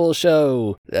for the full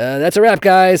show. That's a wrap,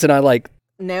 guys. And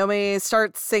Naomi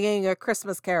starts singing a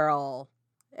Christmas carol.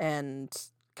 And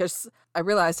because I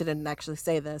realized I didn't actually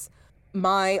say this,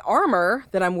 my armor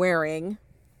that I'm wearing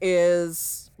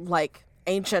is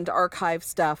ancient archive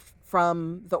stuff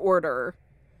from the Order.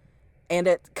 And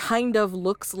it kind of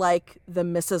looks like the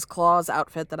Mrs. Claus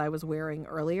outfit that I was wearing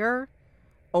earlier,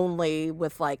 only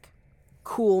with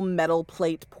cool metal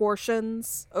plate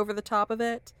portions over the top of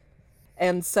it.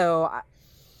 And so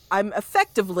I'm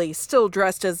effectively still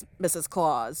dressed as Mrs.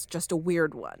 Claus, just a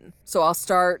weird one. So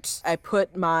I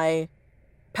put my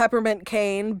peppermint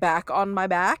cane back on my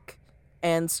back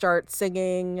and start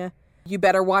singing "You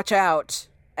Better Watch Out"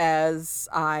 as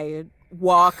I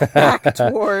walk back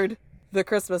toward the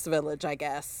Christmas village, I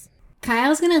guess.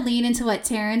 Kyle's gonna lean into what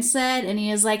Terrence said, and he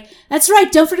is like, "That's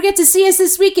right. Don't forget to see us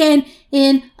this weekend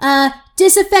in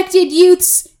Disaffected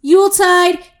Youth's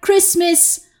Yuletide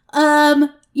Christmas,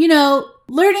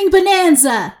 learning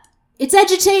bonanza. It's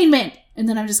edutainment." And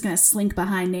then I'm just gonna slink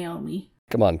behind Naomi.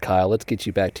 come on, Kyle, let's get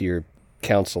you back to your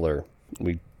counselor.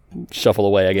 We shuffle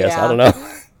away, I guess. Yeah. I don't know.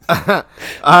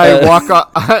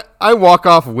 I walk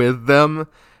off with them,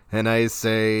 and I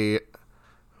say,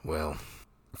 well,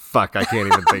 Fuck, I can't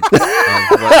even think of what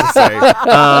to say.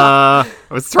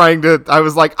 I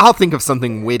was like, I'll think of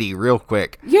something witty real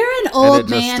quick. You're an old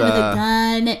just, man with a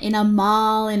gun in a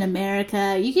mall in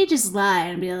America. You could just lie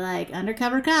and be like,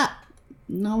 undercover cop.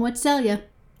 No what to tell you.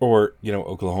 Or,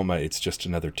 Oklahoma, it's just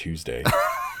another Tuesday.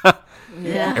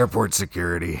 Yeah. Airport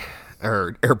security.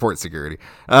 But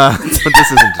this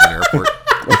isn't an airport.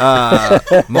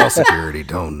 Mall security,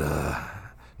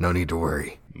 no need to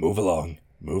worry. Move along.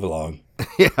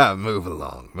 Yeah, move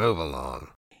along.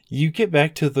 You get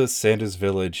back to the Santa's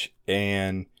village,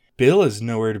 and Bill is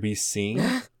nowhere to be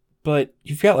seen, but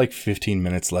you've got like 15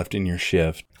 minutes left in your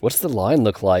shift. What's the line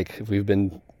look like? Have we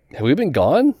been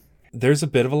gone? There's a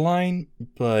bit of a line,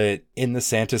 but in the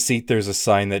Santa seat, there's a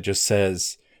sign that just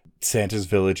says Santa's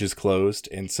village is closed.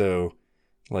 And so,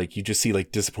 like, you just see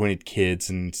like disappointed kids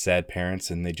and sad parents,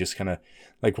 and they just kind of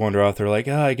like wander off. They're like,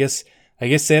 I guess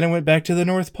Santa went back to the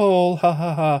North Pole. Ha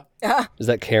ha ha. Is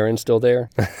that Karen still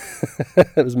there?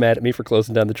 That was mad at me for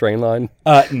closing down the train line.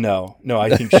 No.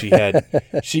 I think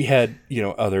she had,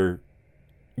 other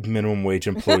minimum wage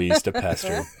employees to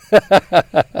pester.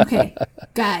 Okay,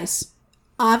 guys.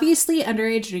 Obviously,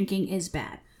 underage drinking is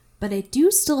bad, but I do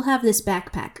still have this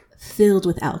backpack filled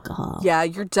with alcohol. Yeah,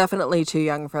 you're definitely too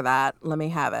young for that. Let me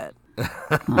have it.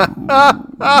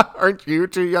 Aren't you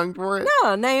too young for it?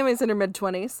 No, Naomi's in her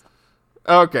mid-20s.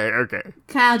 Okay.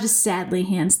 Kyle just sadly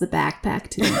hands the backpack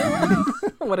to me.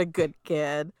 What a good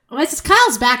kid. Well, it's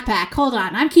Kyle's backpack. Hold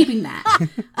on, I'm keeping that.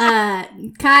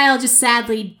 Kyle just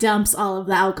sadly dumps all of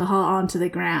the alcohol onto the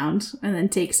ground and then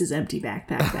takes his empty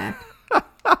backpack back.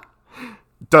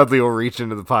 Dudley will reach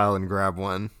into the pile and grab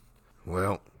one.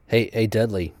 Well. Hey,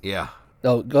 Dudley. Yeah.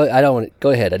 Oh, go ahead.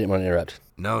 I didn't want to interrupt.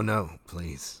 No,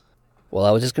 please. Well,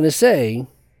 I was just going to say,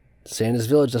 Santa's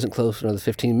village doesn't close for another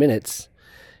 15 minutes.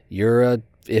 You're a,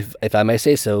 if I may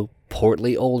say so,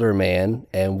 portly older man,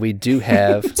 and we do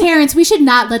have... Terrence, we should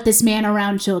not let this man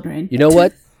around children. You know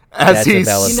what? As That's he a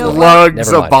valid point. slugs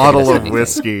Never a mind. bottle Maybe of that's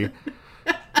whiskey.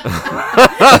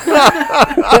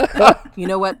 You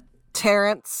know what,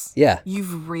 Terrence? Yeah.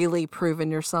 You've really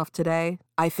proven yourself today.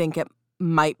 I think it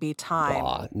might be time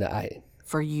Aw, no,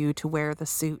 for you to wear the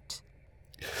suit.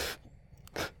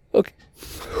 Okay.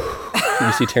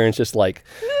 You see Terrence just like,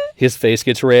 his face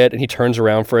gets red, and he turns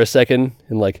around for a second,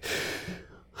 and like...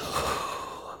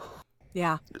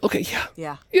 Yeah. Okay,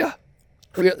 yeah.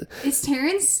 Is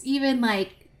Terrence even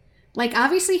like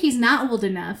obviously he's not old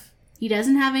enough. He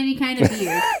doesn't have any kind of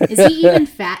beard. Is he even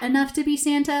fat enough to be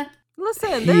Santa?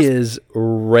 Listen, He is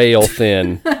rail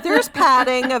thin. there's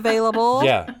padding available.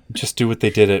 Yeah, just do what they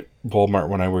did at Walmart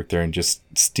when I worked there and just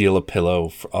steal a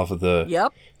pillow off of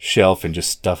the shelf and just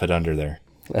stuff it under there.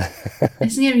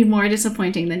 It's going to be more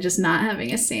disappointing than just not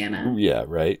having a Santa. Yeah,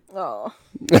 right? Oh.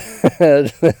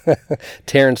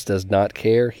 Terrence does not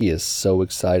care. He is so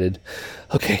excited.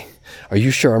 Okay, are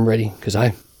you sure I'm ready? Because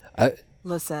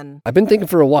Listen, I've been thinking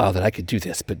for a while that I could do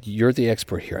this, but you're the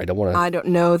expert here. I don't want to... I don't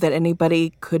know that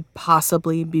anybody could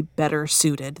possibly be better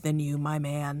suited than you, my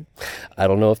man. I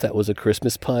don't know if that was a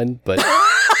Christmas pun, but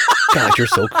God, you're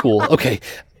so cool. Okay,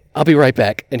 I'll be right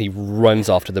back. And he runs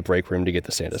off to the break room to get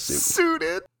the Santa suit.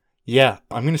 Suited. Yeah,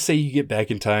 I'm going to say you get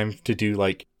back in time to do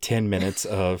like 10 minutes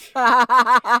of...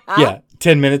 Yeah,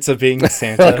 10 minutes of being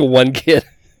Santa. Like one kid.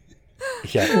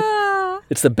 Yeah.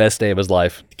 It's the best day of his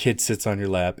life. The kid sits on your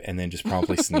lap and then just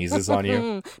promptly sneezes on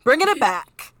you. Bringing it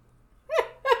back.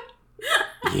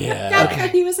 Yeah. Okay.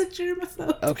 He was a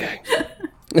germaphobe. Okay.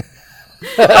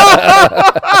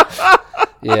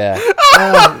 Yeah.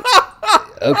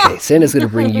 Okay, Santa's going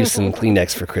to bring you some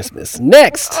Kleenex for Christmas.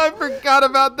 Next! I forgot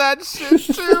about that shit,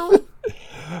 too.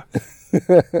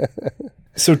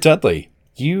 So, Dudley,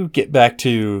 you get back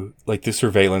to like the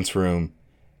surveillance room,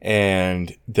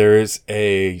 and there's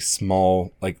a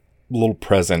small, like, little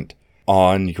present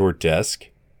on your desk,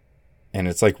 and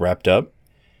it's like wrapped up.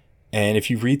 And if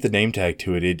you read the name tag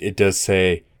to it, it does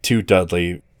say, "To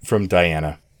Dudley from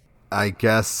Diana." I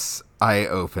guess I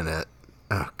open it.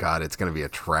 Oh, God, it's going to be a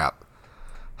trap.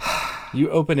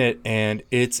 You open it, and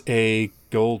it's a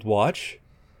gold watch.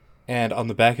 And on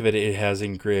the back of it, it has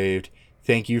engraved,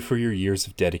 "Thank you for your years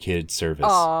of dedicated service."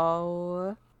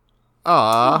 Oh.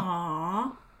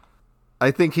 Aww.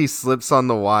 I think he slips on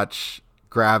the watch,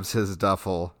 grabs his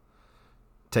duffel,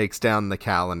 takes down the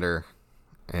calendar,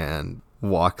 and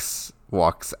walks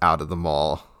out of the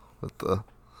mall with the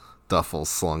duffel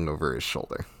slung over his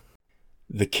shoulder.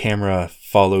 The camera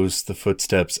follows the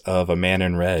footsteps of a man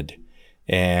in red,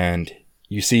 and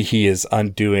you see he is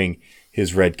undoing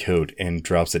his red coat and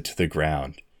drops it to the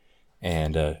ground,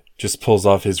 and just pulls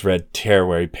off his red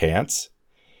tearaway pants,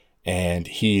 and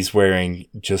he's wearing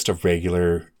just a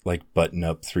regular like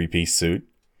button-up 3-piece suit,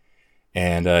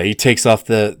 and he takes off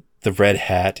the red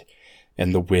hat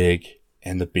and the wig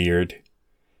and the beard,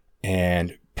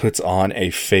 and puts on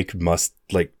a fake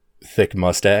thick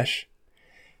mustache,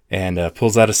 and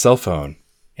pulls out a cell phone,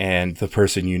 and the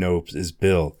person is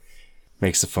Bill,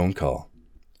 makes a phone call.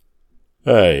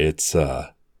 Hey, it's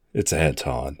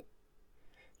Anton.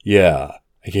 Yeah,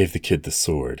 I gave the kid the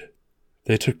sword.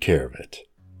 They took care of it.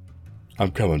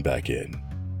 I'm coming back in.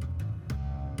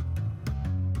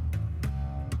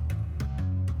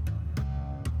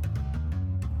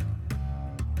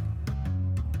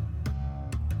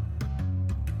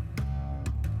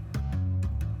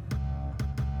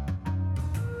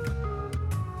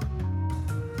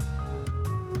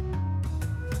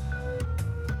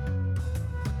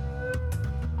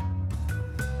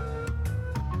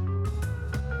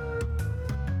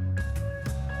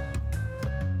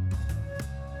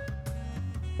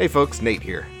 Hey folks, Nate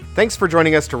here. Thanks for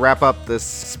joining us to wrap up this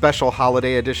special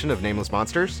holiday edition of Nameless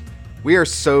Monsters. We are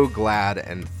so glad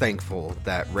and thankful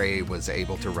that Ray was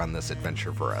able to run this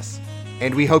adventure for us.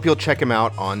 And we hope you'll check him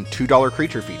out on $2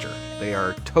 Creature Feature. They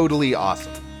are totally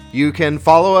awesome. You can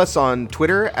follow us on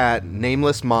Twitter at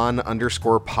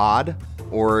namelessmon_pod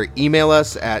or email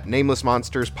us at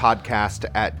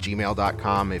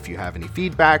namelessmonsterspodcast@gmail.com if you have any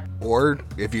feedback or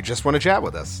if you just want to chat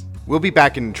with us. We'll be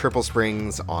back in Triple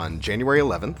Springs on January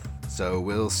 11th, so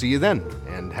we'll see you then,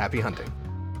 and happy hunting.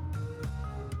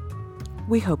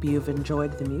 We hope you've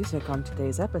enjoyed the music on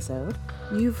today's episode.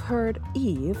 You've heard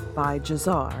Eve by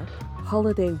Jazar,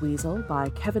 Holiday Weasel by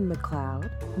Kevin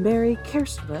MacLeod, Merry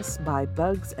Kerstmas by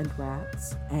Bugs and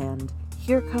Rats, and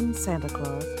Here Comes Santa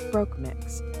Claus Broke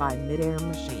Mix by Midair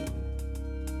Machine.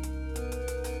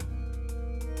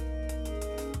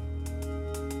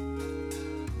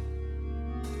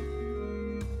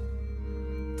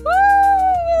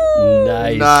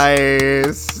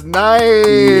 Nice. Nice.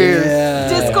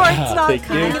 Discord's not Thank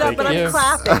coming you, it up, but thank I'm you.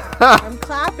 clapping. I'm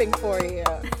clapping for you.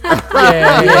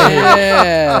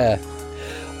 Yeah.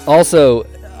 Also,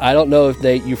 I don't know if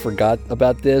Nate, you forgot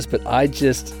about this, but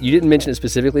you didn't mention it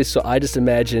specifically, so I just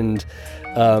imagined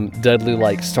Dudley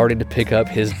like starting to pick up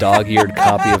his dog-eared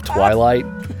copy of Twilight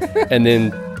and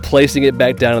then placing it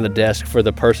back down on the desk for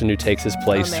the person who takes his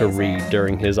place to Amazing. read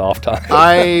during his off time.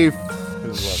 I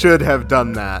should have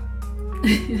done that.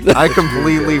 I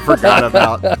completely forgot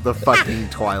about the fucking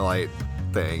Twilight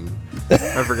thing.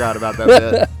 I forgot about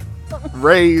that bit.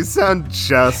 Ray, you sound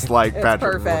just like It's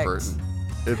Patrick perfect. Warburton.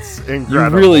 It's You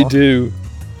incredible. really do.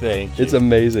 Thank you. It's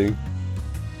amazing.